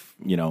life,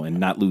 and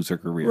not lose her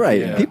career. right.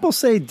 Yeah. People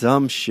say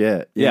dumb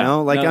shit. You Yeah.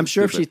 know, like No, I'm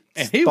sure if stupid.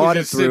 she And he thought was it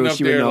just sitting through, up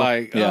she would there know.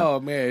 like, Yeah. oh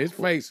man, his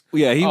face.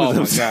 Yeah, he was Oh,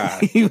 my upset.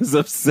 God. He was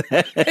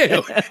upset.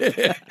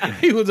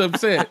 He was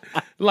upset.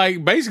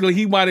 Like basically,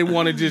 he might have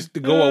wanted just to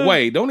go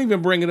away. Don't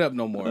even bring it up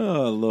no more.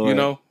 Oh Lord. You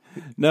know.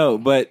 No,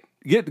 but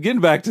getting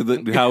back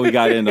to how we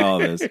got into all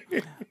this,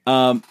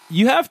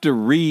 you have to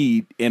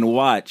read and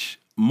watch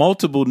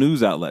multiple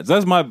news outlets.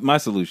 That's my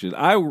solution.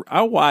 I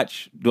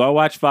watch. Do I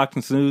watch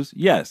Fox News?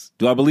 Yes.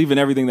 Do I believe in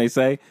everything they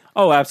say?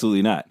 Oh,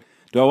 absolutely not.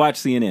 Do I watch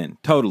CNN?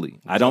 Totally.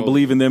 I don't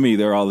believe in them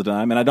either all the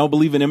time, and I don't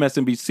believe in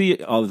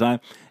MSNBC all the time.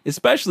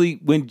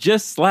 Especially when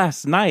just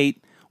last night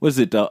was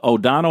it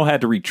O'Donnell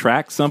had to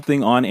retract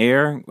something on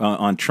air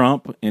on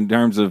Trump in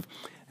terms of.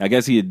 I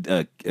guess he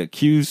had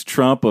accused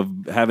Trump of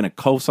having a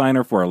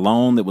co-signer for a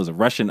loan that was a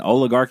Russian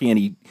oligarchy,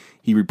 and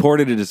he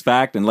reported it as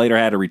fact and later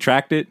had to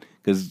retract it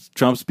because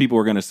Trump's people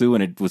were going to sue,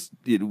 and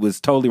it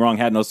was totally wrong,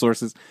 had no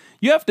sources.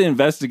 You have to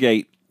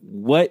investigate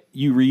what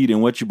you read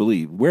and what you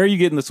believe. Where are you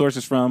getting the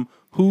sources from?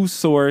 Who's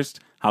sourced?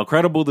 How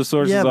credible the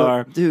sources Yeah, but,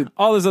 are? dude,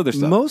 all this other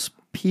stuff. Most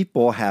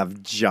people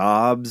have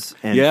jobs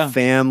and Yeah.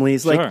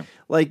 families. Sure.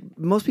 Like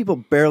most people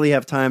barely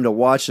have time to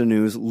watch the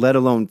news, let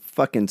alone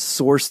fucking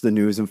source the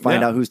news and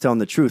find Yeah. out who's telling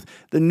the truth.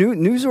 The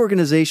news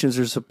organizations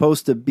are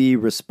supposed to be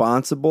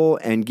responsible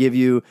and give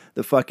you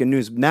the fucking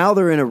news. Now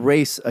they're in a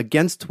race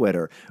against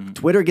Twitter. Mm-hmm.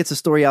 Twitter gets a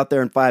story out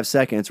there in 5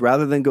 seconds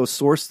rather than go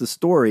source the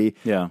story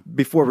Yeah.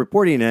 before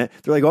reporting it.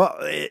 They're like, oh,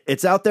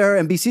 it's out there.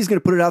 NBC's going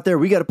to put it out there.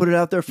 We got to put it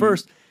out there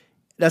first.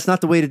 That's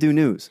not the way to do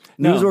news.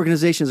 No. News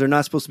organizations are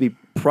not supposed to be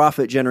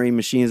profit-generating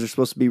machines. They're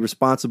supposed to be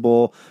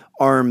responsible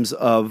arms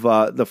of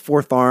the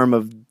fourth arm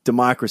of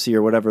democracy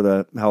or whatever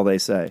the hell they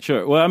say.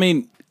 Sure. Well, I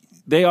mean,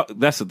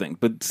 that's the thing.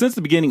 But since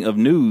the beginning of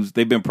news,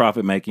 they've been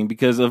profit making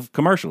because of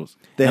commercials.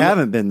 They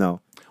haven't been,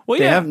 though. Well,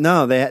 They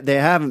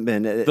yeah. haven't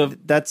been.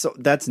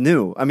 That's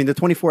new. I mean, the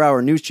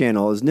 24-hour news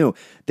channel is new.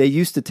 They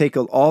used to take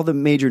all the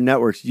major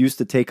networks used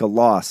to take a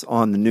loss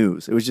on the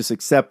news. It was just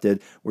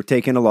accepted. We're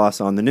taking a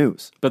loss on the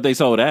news. But they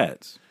sold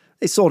ads.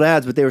 They sold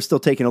ads, but they were still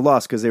taking a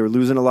loss because they were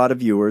losing a lot of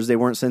viewers. They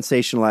weren't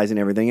sensationalizing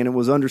everything, and it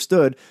was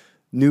understood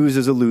news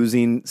is a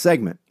losing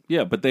segment.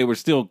 Yeah, but they were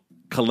still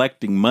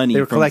collecting money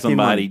They were from collecting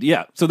somebody. money.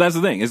 Yeah, so that's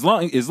the thing. As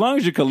long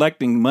as you're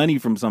collecting money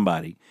from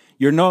somebody,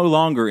 you're no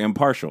longer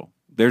impartial.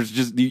 There's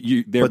just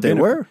But they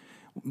were.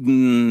 I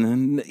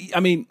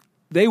mean,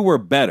 they were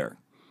better.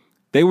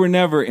 They were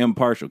never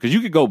impartial because you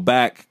could go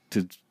back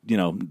to the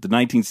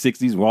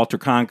 1960s, Walter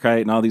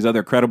Cronkite, and all these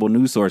other credible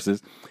news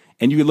sources,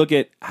 and you could look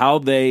at how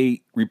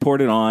they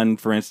reported on,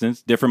 for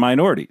instance, different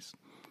minorities.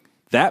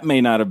 That may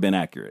not have been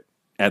accurate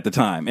at the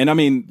time, and I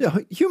mean, Yeah,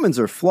 humans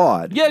are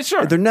flawed. Yeah,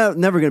 sure. They're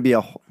never going to be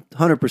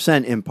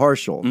 100%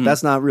 impartial.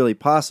 That's not really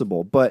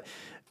possible. But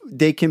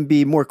they can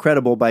be more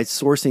credible by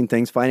sourcing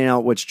things, finding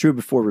out what's true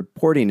before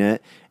reporting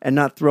it, and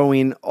not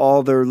throwing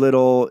all their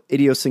little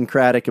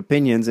idiosyncratic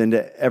opinions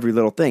into every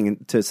little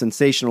thing to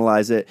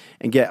sensationalize it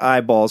and get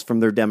eyeballs from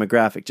their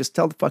demographic. Just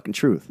tell the fucking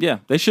truth. Yeah,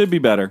 they should be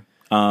better.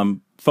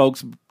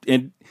 Folks,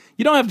 and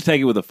you don't have to take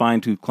it with a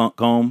fine-tooth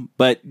comb,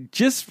 but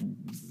just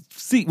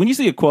see, when you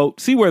see a quote,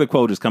 see where the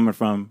quote is coming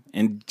from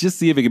and just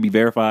see if it can be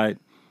verified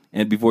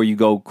and before you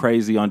go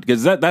crazy on,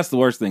 because that's the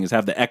worst thing is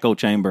have the echo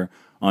chamber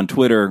on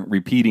Twitter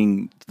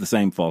repeating the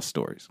same false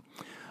stories.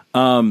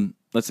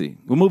 Let's see.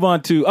 We'll move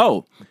on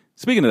to,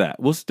 speaking of that,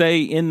 we'll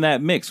stay in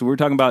that mix. We're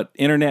talking about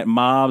internet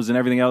mobs and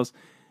everything else.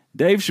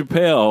 Dave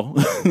Chappelle,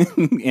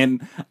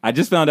 and I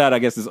just found out, I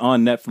guess it's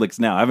on Netflix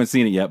now. I haven't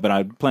seen it yet, but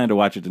I plan to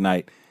watch it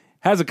tonight.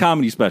 Has a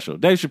comedy special.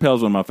 Dave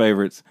Chappelle's one of my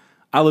favorites.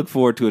 I look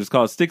forward to it. It's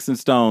called Sticks and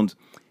Stones.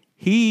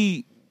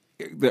 The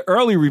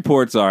early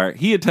reports are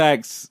he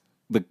attacks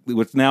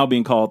what's now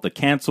being called the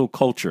cancel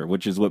culture,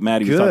 which is what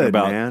Maddie was talking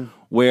about. Man.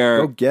 Where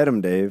Go get him,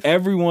 Dave.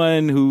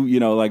 Everyone who,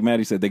 like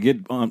Maddie said, they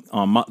get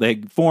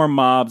they form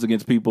mobs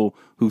against people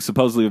who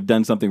supposedly have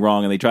done something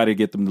wrong, and they try to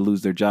get them to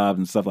lose their jobs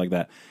and stuff like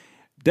that.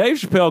 Dave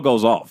Chappelle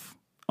goes off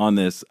on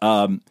this.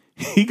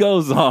 He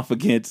goes off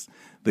against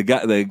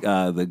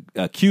the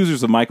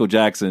accusers of Michael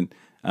Jackson,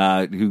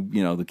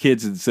 who the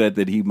kids had said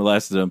that he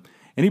molested them,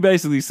 and he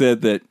basically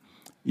said that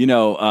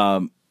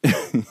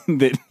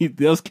that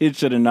those kids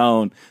should have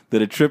known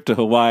that a trip to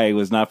Hawaii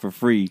was not for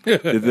free.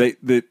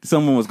 that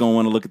someone was going to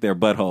want to look at their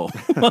butthole.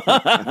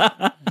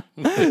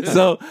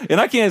 So,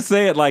 and I can't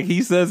say it like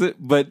he says it,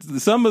 but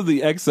some of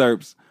the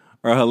excerpts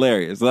are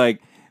hilarious.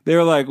 Like they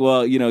were like,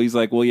 well, he's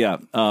like, well, yeah.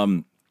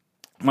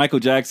 Michael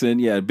Jackson,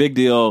 yeah, big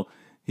deal.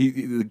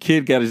 The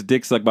kid got his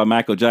dick sucked by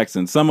Michael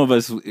Jackson. Some of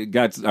us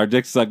got our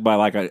dick sucked by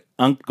like an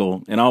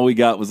uncle, and all we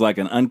got was like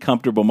an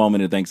uncomfortable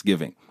moment at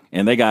Thanksgiving.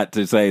 And they got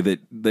to say that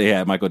they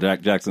had Michael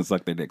Jackson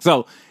suck their dick.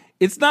 So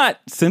it's not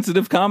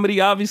sensitive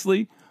comedy,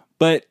 obviously,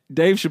 but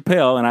Dave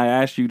Chappelle, and I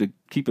ask you to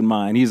keep in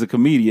mind, he's a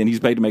comedian. He's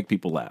paid to make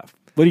people laugh.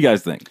 What do you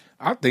guys think?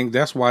 I think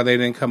that's why they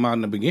didn't come out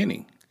in the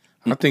beginning.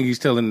 I think he's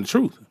telling the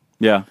truth.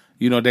 Yeah.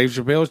 Dave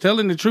Chappelle is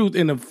telling the truth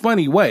in a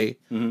funny way,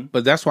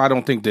 but that's why I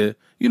don't think the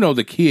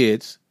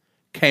kids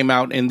came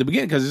out in the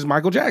beginning because it's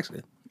Michael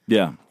Jackson.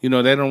 Yeah. They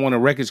don't want to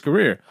wreck his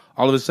career.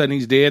 All of a sudden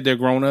he's dead. They're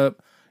grown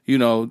up.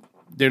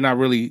 They're not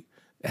really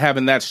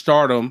having that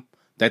stardom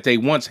that they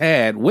once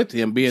had with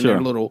him being their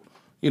little,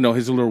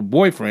 his little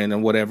boyfriend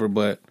and whatever.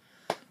 But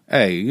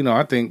hey,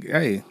 I think,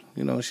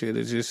 shit,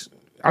 it's just,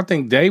 I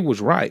think Dave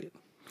was right.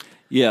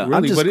 Yeah.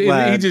 Really,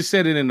 but he just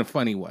said it in a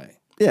funny way.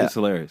 Yeah, it's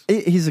hilarious.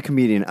 He's a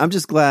comedian. I'm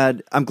just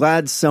glad. I'm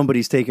glad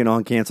somebody's taking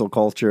on cancel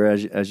culture,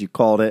 as you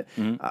called it,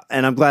 and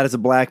I'm glad it's a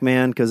black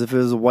man because if it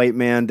was a white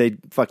man, they'd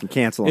fucking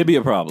cancel him. It'd be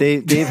a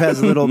problem. Dave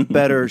has a little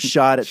better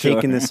shot at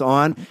taking this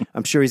on.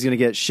 I'm sure he's going to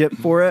get shit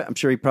for it. I'm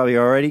sure he probably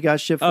already got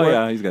shit for it.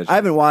 Yeah, he's got shit. I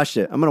haven't watched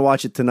it. I'm going to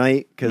watch it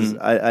tonight because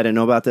I didn't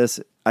know about this.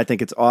 I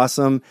think it's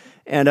awesome.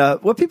 And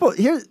what people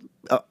here,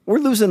 we're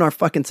losing our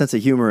fucking sense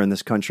of humor in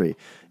this country.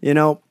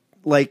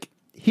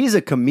 He's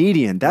a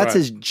comedian. That's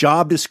his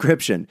job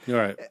description.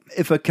 Right.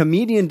 If a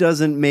comedian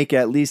doesn't make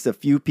at least a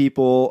few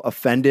people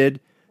offended,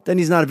 then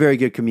he's not a very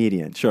good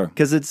comedian. Sure.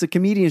 Because it's a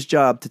comedian's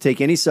job to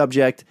take any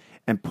subject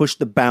and push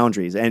the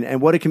boundaries.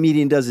 And what a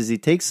comedian does is he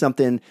takes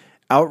something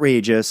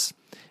outrageous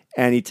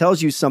and he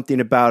tells you something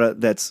about it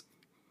that's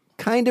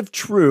kind of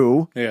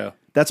true. Yeah.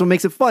 That's what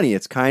makes it funny.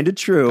 It's kind of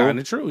true. Kind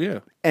of true, yeah.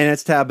 And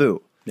it's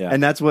taboo. Yeah.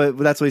 And that's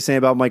what he's saying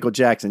about Michael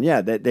Jackson.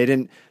 Yeah, they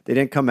didn't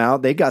come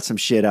out. They got some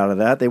shit out of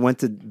that. They went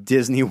to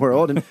Disney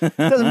World, and it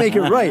doesn't make it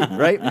right?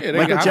 Yeah,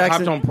 Michael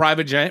Jackson hopped on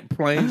private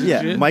planes. Yeah,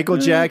 and shit. Michael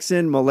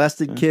Jackson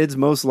molested kids,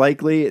 most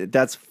likely.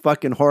 That's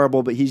fucking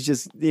horrible. But he's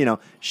just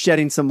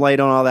shedding some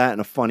light on all that in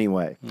a funny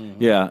way.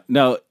 Yeah,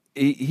 no.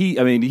 He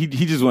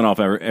just went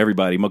off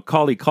everybody.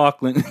 Macaulay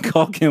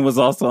Culkin was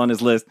also on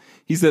his list.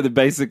 He said that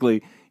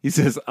basically, he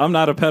says, I'm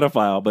not a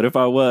pedophile, but if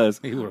I was,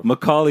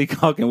 Macaulay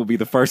Culkin would be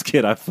the first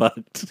kid I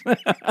fucked. I'm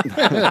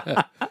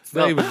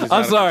sorry.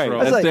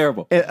 That's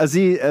terrible.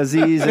 Aziz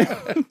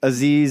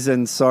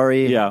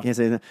Ansari. Yeah. I can't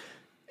say that.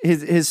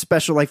 His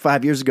special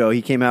 5 years ago,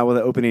 he came out with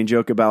an opening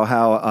joke about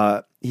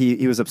how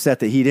he was upset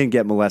that he didn't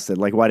get molested.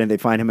 Like, why didn't they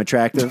find him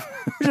attractive?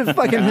 Which is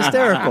fucking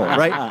hysterical,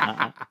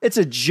 right? It's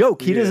a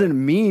joke. He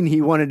doesn't mean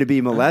he wanted to be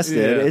molested.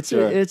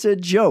 Yeah, it's a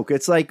joke.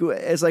 It's like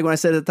when I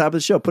said at the top of the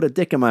show, put a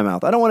dick in my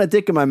mouth. I don't want a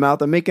dick in my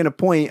mouth. I'm making a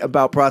point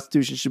about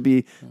prostitution should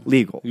be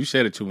legal. You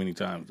said it too many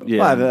times, though. Yeah.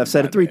 Well, I've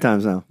said it 3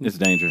 times now. It's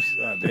dangerous.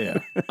 God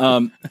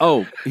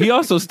damn. He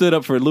also stood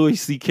up for Louis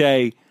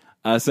C.K.,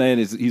 saying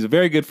he's a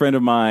very good friend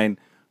of mine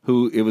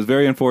who it was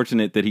very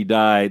unfortunate that he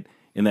died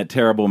in that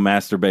terrible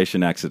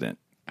masturbation accident.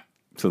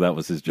 So that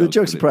was his joke. The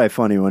joke's probably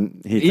funny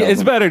when he tells It's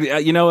them. better.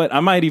 You know what? I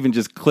might even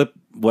just clip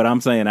what I'm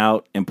saying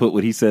out and put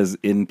what he says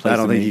in place. I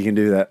don't think you can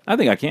do that. I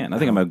think I can. I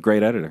think I'm a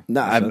great editor.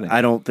 No,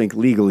 I don't think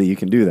legally you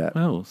can do that.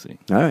 Well, we'll see.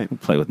 All right. We'll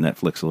play with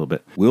Netflix a little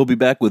bit. We'll be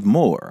back with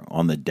more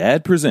on The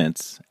Dad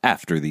Presents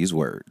after these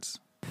words.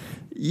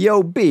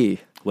 Yo, B.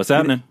 What's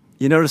happening?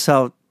 You notice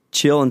how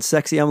chill and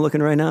sexy I'm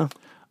looking right now?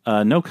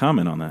 No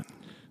comment on that.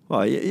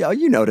 Well,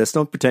 you noticed.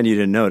 Don't pretend you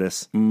didn't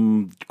notice.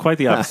 Quite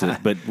the opposite.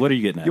 But what are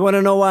you getting at? You want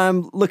to know why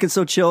I'm looking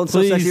so chill and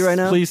so sexy right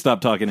now? Please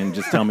stop talking and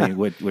just tell me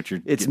what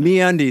you're. It's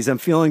MeUndies. I'm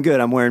feeling good.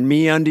 I'm wearing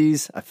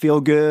MeUndies. I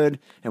feel good.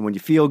 And when you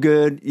feel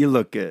good, you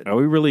look good. Are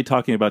we really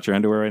talking about your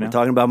underwear right now? I'm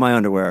talking about my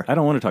underwear. I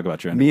don't want to talk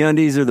about your underwear.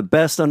 MeUndies are the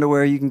best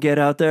underwear you can get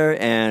out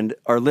there. And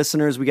our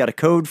listeners, we got a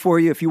code for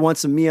you. If you want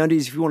some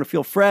MeUndies, if you want to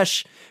feel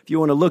fresh, if you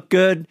want to look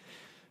good,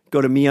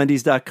 go to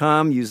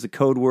MeUndies.com. Use the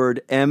code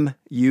word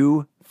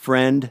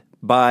MUFriend.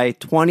 Buy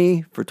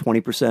 20 for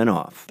 20%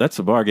 off. That's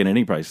a bargain at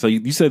any price. So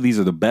you said these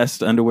are the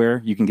best underwear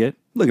you can get?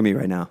 Look at me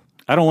right now.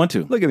 I don't want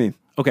to. Look at me.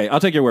 Okay, I'll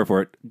take your word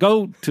for it.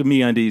 Go to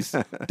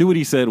MeUndies. Do what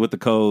he said with the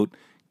code.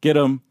 Get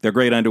them. They're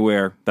great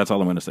underwear. That's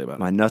all I'm going to say about it.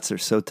 My nuts are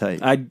so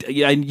tight.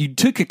 You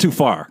took it too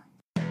far.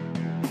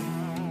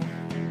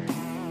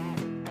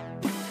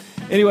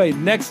 Anyway,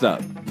 next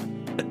up.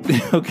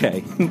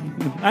 Okay.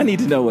 I need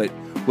to know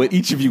what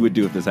each of you would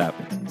do if this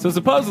happened. So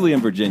supposedly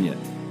in Virginia,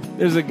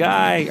 there's a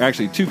guy, or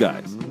actually two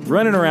guys,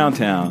 running around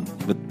town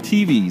with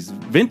TVs,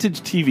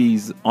 vintage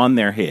TVs on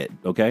their head,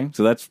 okay?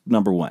 So that's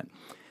number one.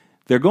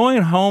 They're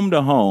going home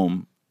to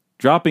home,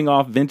 dropping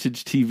off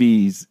vintage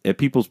TVs at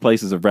people's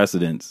places of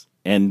residence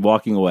and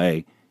walking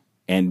away.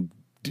 And,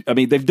 I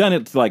mean, they've done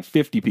it to like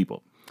 50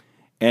 people.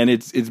 And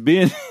it's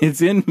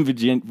in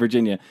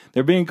Virginia.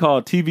 They're being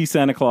called TV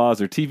Santa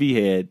Claus or TV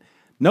Head.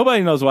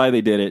 Nobody knows why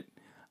they did it.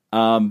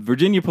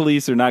 Virginia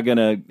police are not going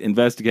to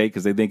investigate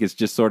because they think it's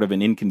just sort of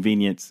an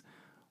inconvenience.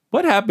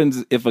 What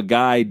happens if a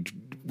guy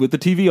with the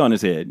TV on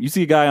his head, you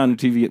see a guy on the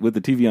TV with the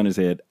TV on his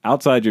head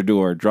outside your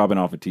door dropping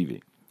off a TV?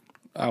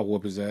 I'll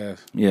whoop his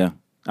ass. Yeah.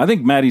 I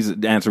think Maddie's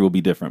answer will be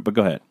different, but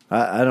go ahead.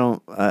 I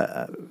don't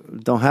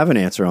have an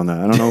answer on that.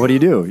 I don't know. What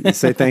do? You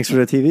say thanks for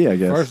the TV, I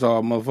guess. First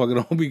off,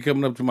 motherfucker don't be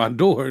coming up to my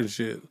door and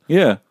shit.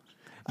 Yeah.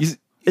 It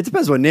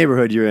depends what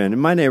neighborhood you're in. In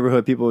my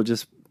neighborhood, people would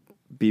just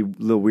be a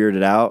little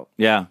weirded out.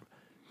 Yeah.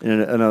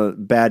 In a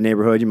bad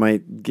neighborhood, you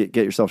might get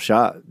yourself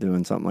shot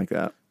doing something like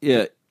that.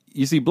 Yeah.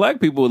 You see, black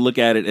people would look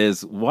at it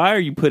as, why are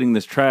you putting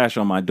this trash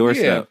on my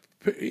doorstep?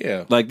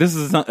 Yeah. Like, this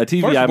is not a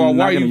TV. First of all,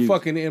 why are you use.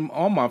 fucking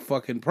on my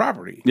fucking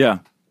property? Yeah.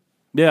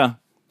 Yeah.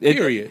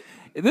 Period.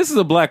 This is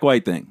a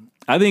black-white thing.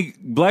 I think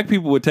black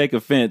people would take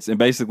offense and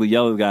basically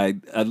yell at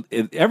the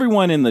guy.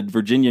 Everyone in the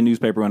Virginia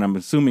newspaper, and I'm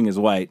assuming is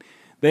white,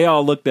 they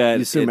all looked at...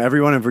 You assume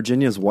everyone in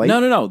Virginia is white?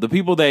 No. The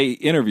people they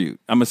interviewed,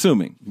 I'm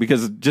assuming,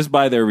 because just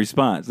by their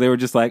response, they were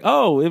just like,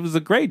 oh, it was a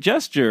great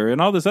gesture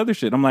and all this other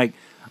shit. I'm like,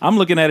 I'm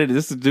looking at it,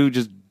 this dude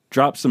just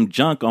dropped some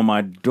junk on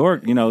my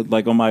door,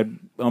 like on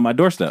my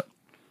doorstep.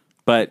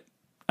 But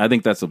I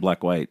think that's a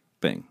black-white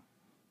thing.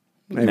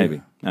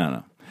 Maybe. I don't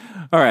know.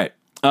 All right.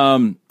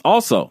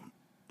 Also,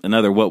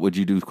 another what would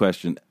you do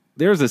question.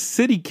 There's a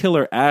city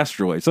killer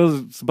asteroid.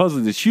 So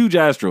supposedly this huge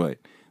asteroid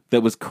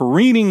that was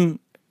careening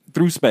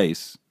through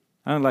space.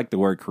 I don't like the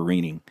word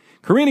careening.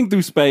 Careening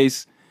through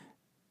space,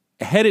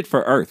 headed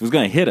for Earth. Was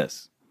going to hit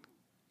us.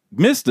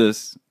 Missed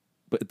us,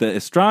 but the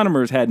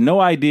astronomers had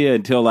no idea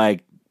until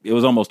like it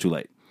was almost too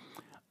late.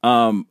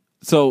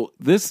 So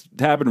this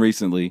happened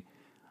recently.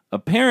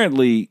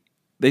 Apparently,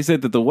 they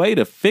said that the way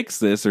to fix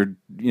this or,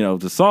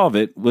 to solve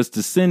it was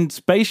to send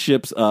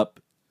spaceships up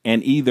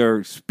and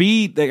either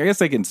speed, I guess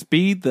they can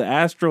speed the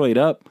asteroid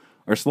up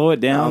or slow it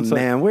down. Oh,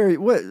 man.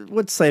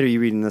 What site are you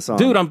reading this on?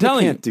 Dude, I'm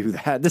telling you. You can't do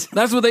that.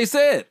 That's what they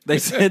said. They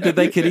said that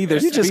they could either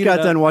You just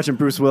got done watching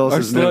Bruce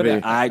Willis's movie. They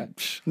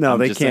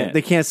can't.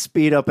 They can't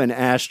speed up an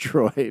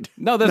asteroid.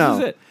 No,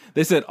 that's it.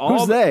 They said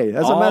all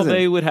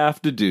they would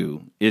have to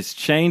do is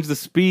change the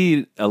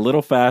speed a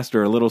little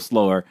faster, a little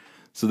slower,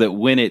 so that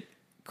when it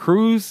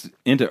cruised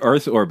into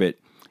Earth's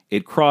orbit,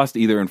 it crossed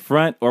either in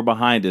front or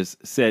behind us,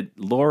 said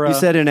Laura. You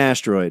said an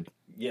asteroid.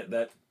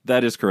 Yeah,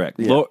 that is correct.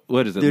 Yeah.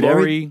 What is it? Dude,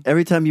 Lori.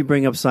 Every time you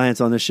bring up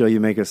science on this show, you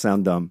make us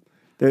sound dumb.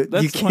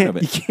 That's you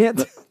can't. You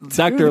can't.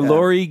 Dr.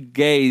 Lori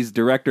Gaze,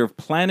 director of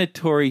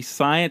planetary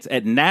science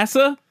at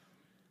NASA.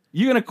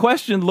 You're going to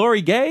question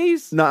Lori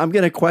Gaze? No, I'm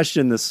going to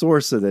question the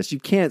source of this. You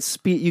can't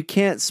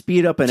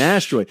speed up an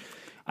asteroid.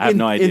 I have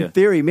no idea. In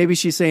theory, maybe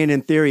she's saying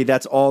in theory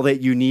that's all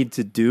that you need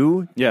to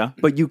do. Yeah.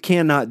 But you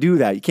cannot do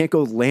that. You can't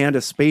go land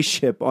a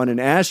spaceship on an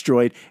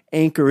asteroid,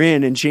 anchor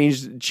in, and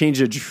change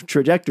the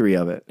trajectory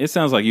of it. It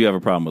sounds like you have a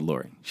problem with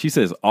Lori. She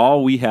says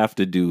all we have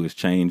to do is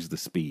change the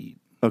speed.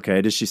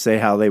 Okay, did she say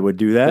how they would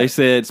do that? They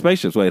said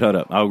spaceships. Wait, hold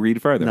up. I'll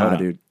read further. Nah,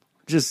 dude.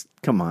 Just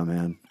come on,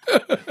 man.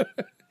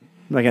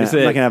 I'm not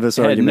gonna have this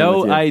argument. Had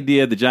no with you.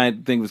 idea the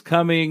giant thing was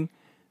coming.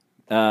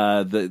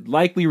 The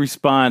likely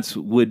response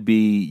would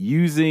be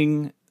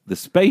using the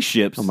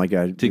spaceships oh my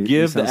God, to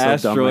give the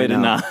asteroid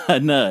a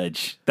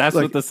nudge. That's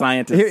what the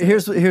scientists said.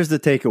 Here's the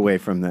takeaway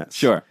from this.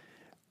 Sure.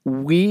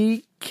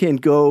 We can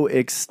go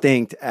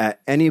extinct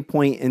at any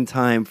point in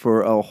time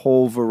for a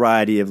whole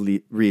variety of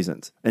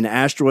reasons. An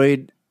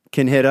asteroid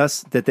can hit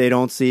us that they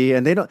don't see,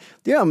 and they don't.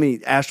 You know how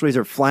many asteroids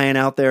are flying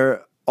out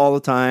there all the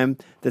time,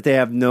 that they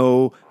have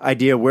no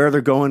idea where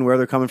they're going, where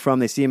they're coming from.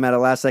 They see them at a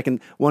last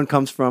second. One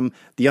comes from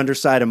the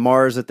underside of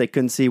Mars that they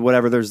couldn't see,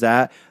 whatever, there's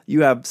that.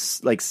 You have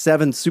like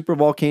 7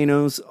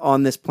 supervolcanoes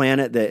on this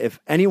planet that if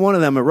any one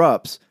of them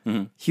erupts,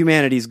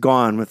 humanity's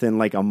gone within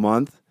like a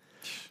month.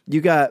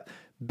 You got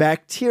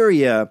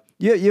bacteria.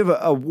 You have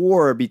a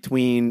war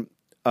between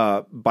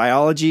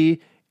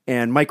biology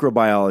and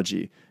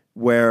microbiology,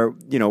 where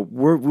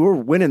we're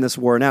winning this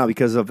war now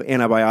because of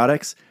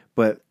antibiotics.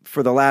 But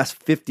for the last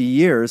 50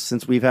 years,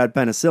 since we've had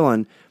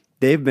penicillin,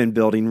 they've been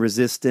building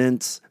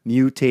resistance,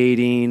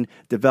 mutating,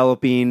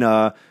 developing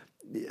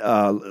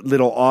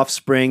little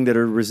offspring that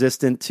are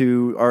resistant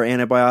to our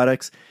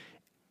antibiotics.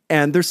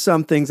 And there's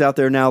some things out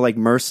there now like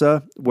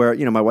MRSA, where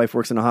my wife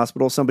works in a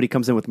hospital. Somebody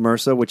comes in with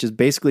MRSA, which is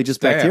basically just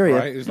Staph, bacteria.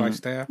 right? It's like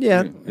staph.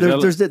 Yeah,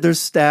 there's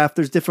staph.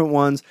 There's different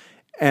ones,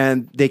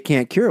 and they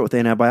can't cure it with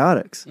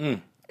antibiotics.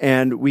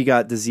 And we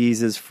got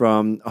diseases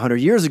from 100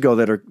 years ago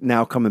that are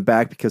now coming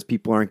back because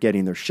people aren't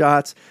getting their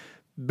shots.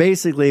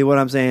 Basically, what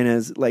I'm saying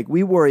is, like,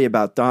 we worry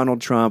about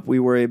Donald Trump, we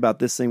worry about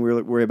this thing, we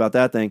worry about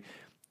that thing.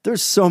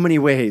 There's so many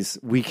ways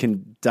we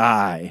can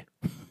die.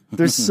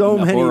 There's so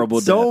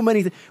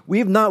many.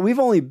 We've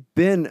only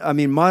been. I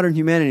mean, modern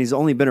humanity's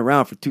only been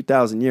around for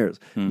 2,000 years.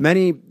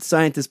 Many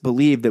scientists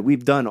believe that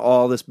we've done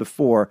all this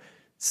before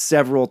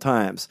several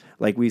times.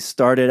 Like, we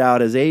started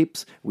out as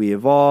apes, we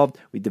evolved,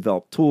 we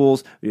developed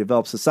tools, we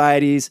developed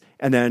societies,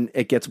 and then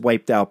it gets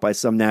wiped out by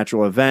some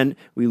natural event.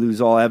 We lose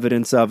all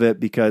evidence of it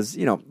because,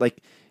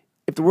 like,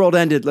 if the world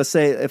ended, let's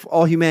say if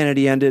all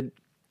humanity ended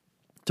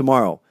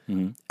tomorrow,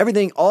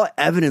 everything, all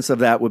evidence of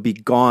that would be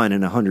gone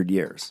in 100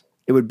 years.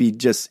 It would be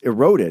just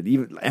eroded.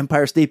 Even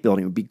Empire State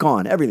Building would be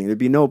gone. Everything. There'd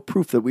be no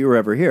proof that we were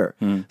ever here.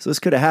 So this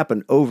could have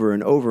happened over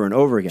and over and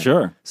over again.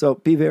 Sure. So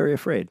be very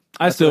afraid.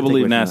 I still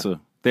believe NASA.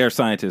 They're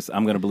scientists.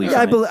 I'm going to believe.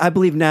 Yeah, I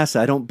believe NASA.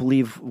 I don't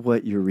believe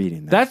what you're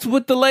reading. That's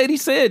what the lady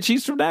said.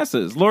 She's from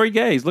NASA. Lori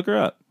Gaze. Look her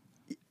up.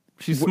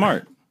 She's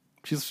smart.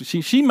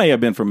 She may have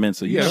been from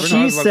Mensa. Yeah,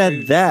 she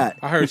said that.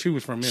 I heard she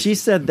was from Mensa. She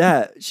said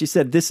that. She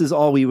said this is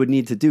all we would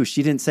need to do.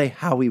 She didn't say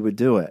how we would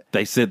do it.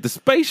 They said the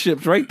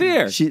spaceship's right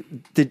there. She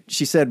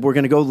said we're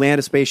going to go land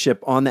a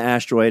spaceship on the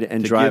asteroid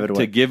and drive it away.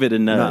 To give it a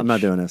nudge. No, I'm not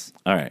doing this.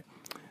 All right.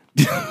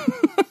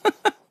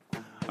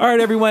 All right,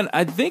 everyone.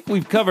 I think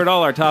we've covered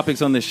all our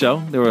topics on this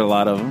show. There were a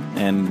lot of them,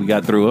 and we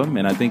got through them,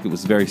 and I think it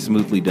was very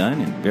smoothly done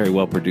and very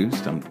well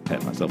produced. I'm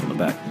patting myself on the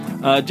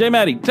back. J.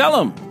 Maddie, tell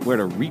them where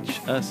to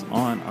reach us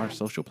on our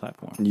social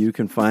platforms. You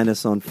can find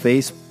us on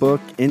Facebook,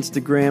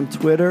 Instagram,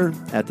 Twitter,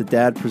 at The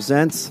Dad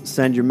Presents.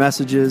 Send your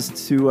messages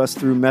to us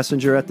through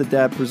Messenger at The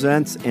Dad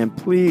Presents, and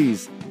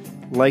please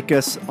like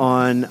us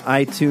on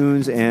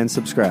iTunes and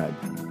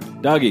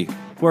subscribe. Doggy,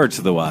 words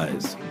to the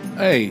wise.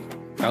 Hey,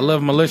 I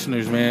love my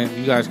listeners, man.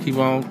 You guys keep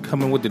on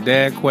coming with the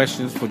dad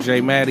questions for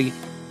J. Maddie,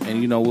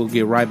 and we'll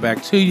get right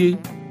back to you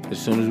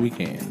as soon as we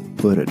can.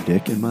 Put a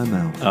dick in my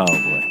mouth. Oh,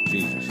 boy.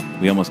 Jesus.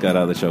 We almost got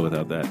out of the show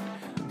without that.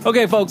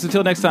 Okay, folks,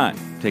 until next time,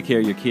 take care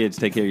of your kids,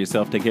 take care of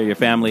yourself, take care of your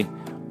family.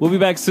 We'll be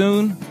back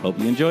soon. Hope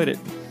you enjoyed it.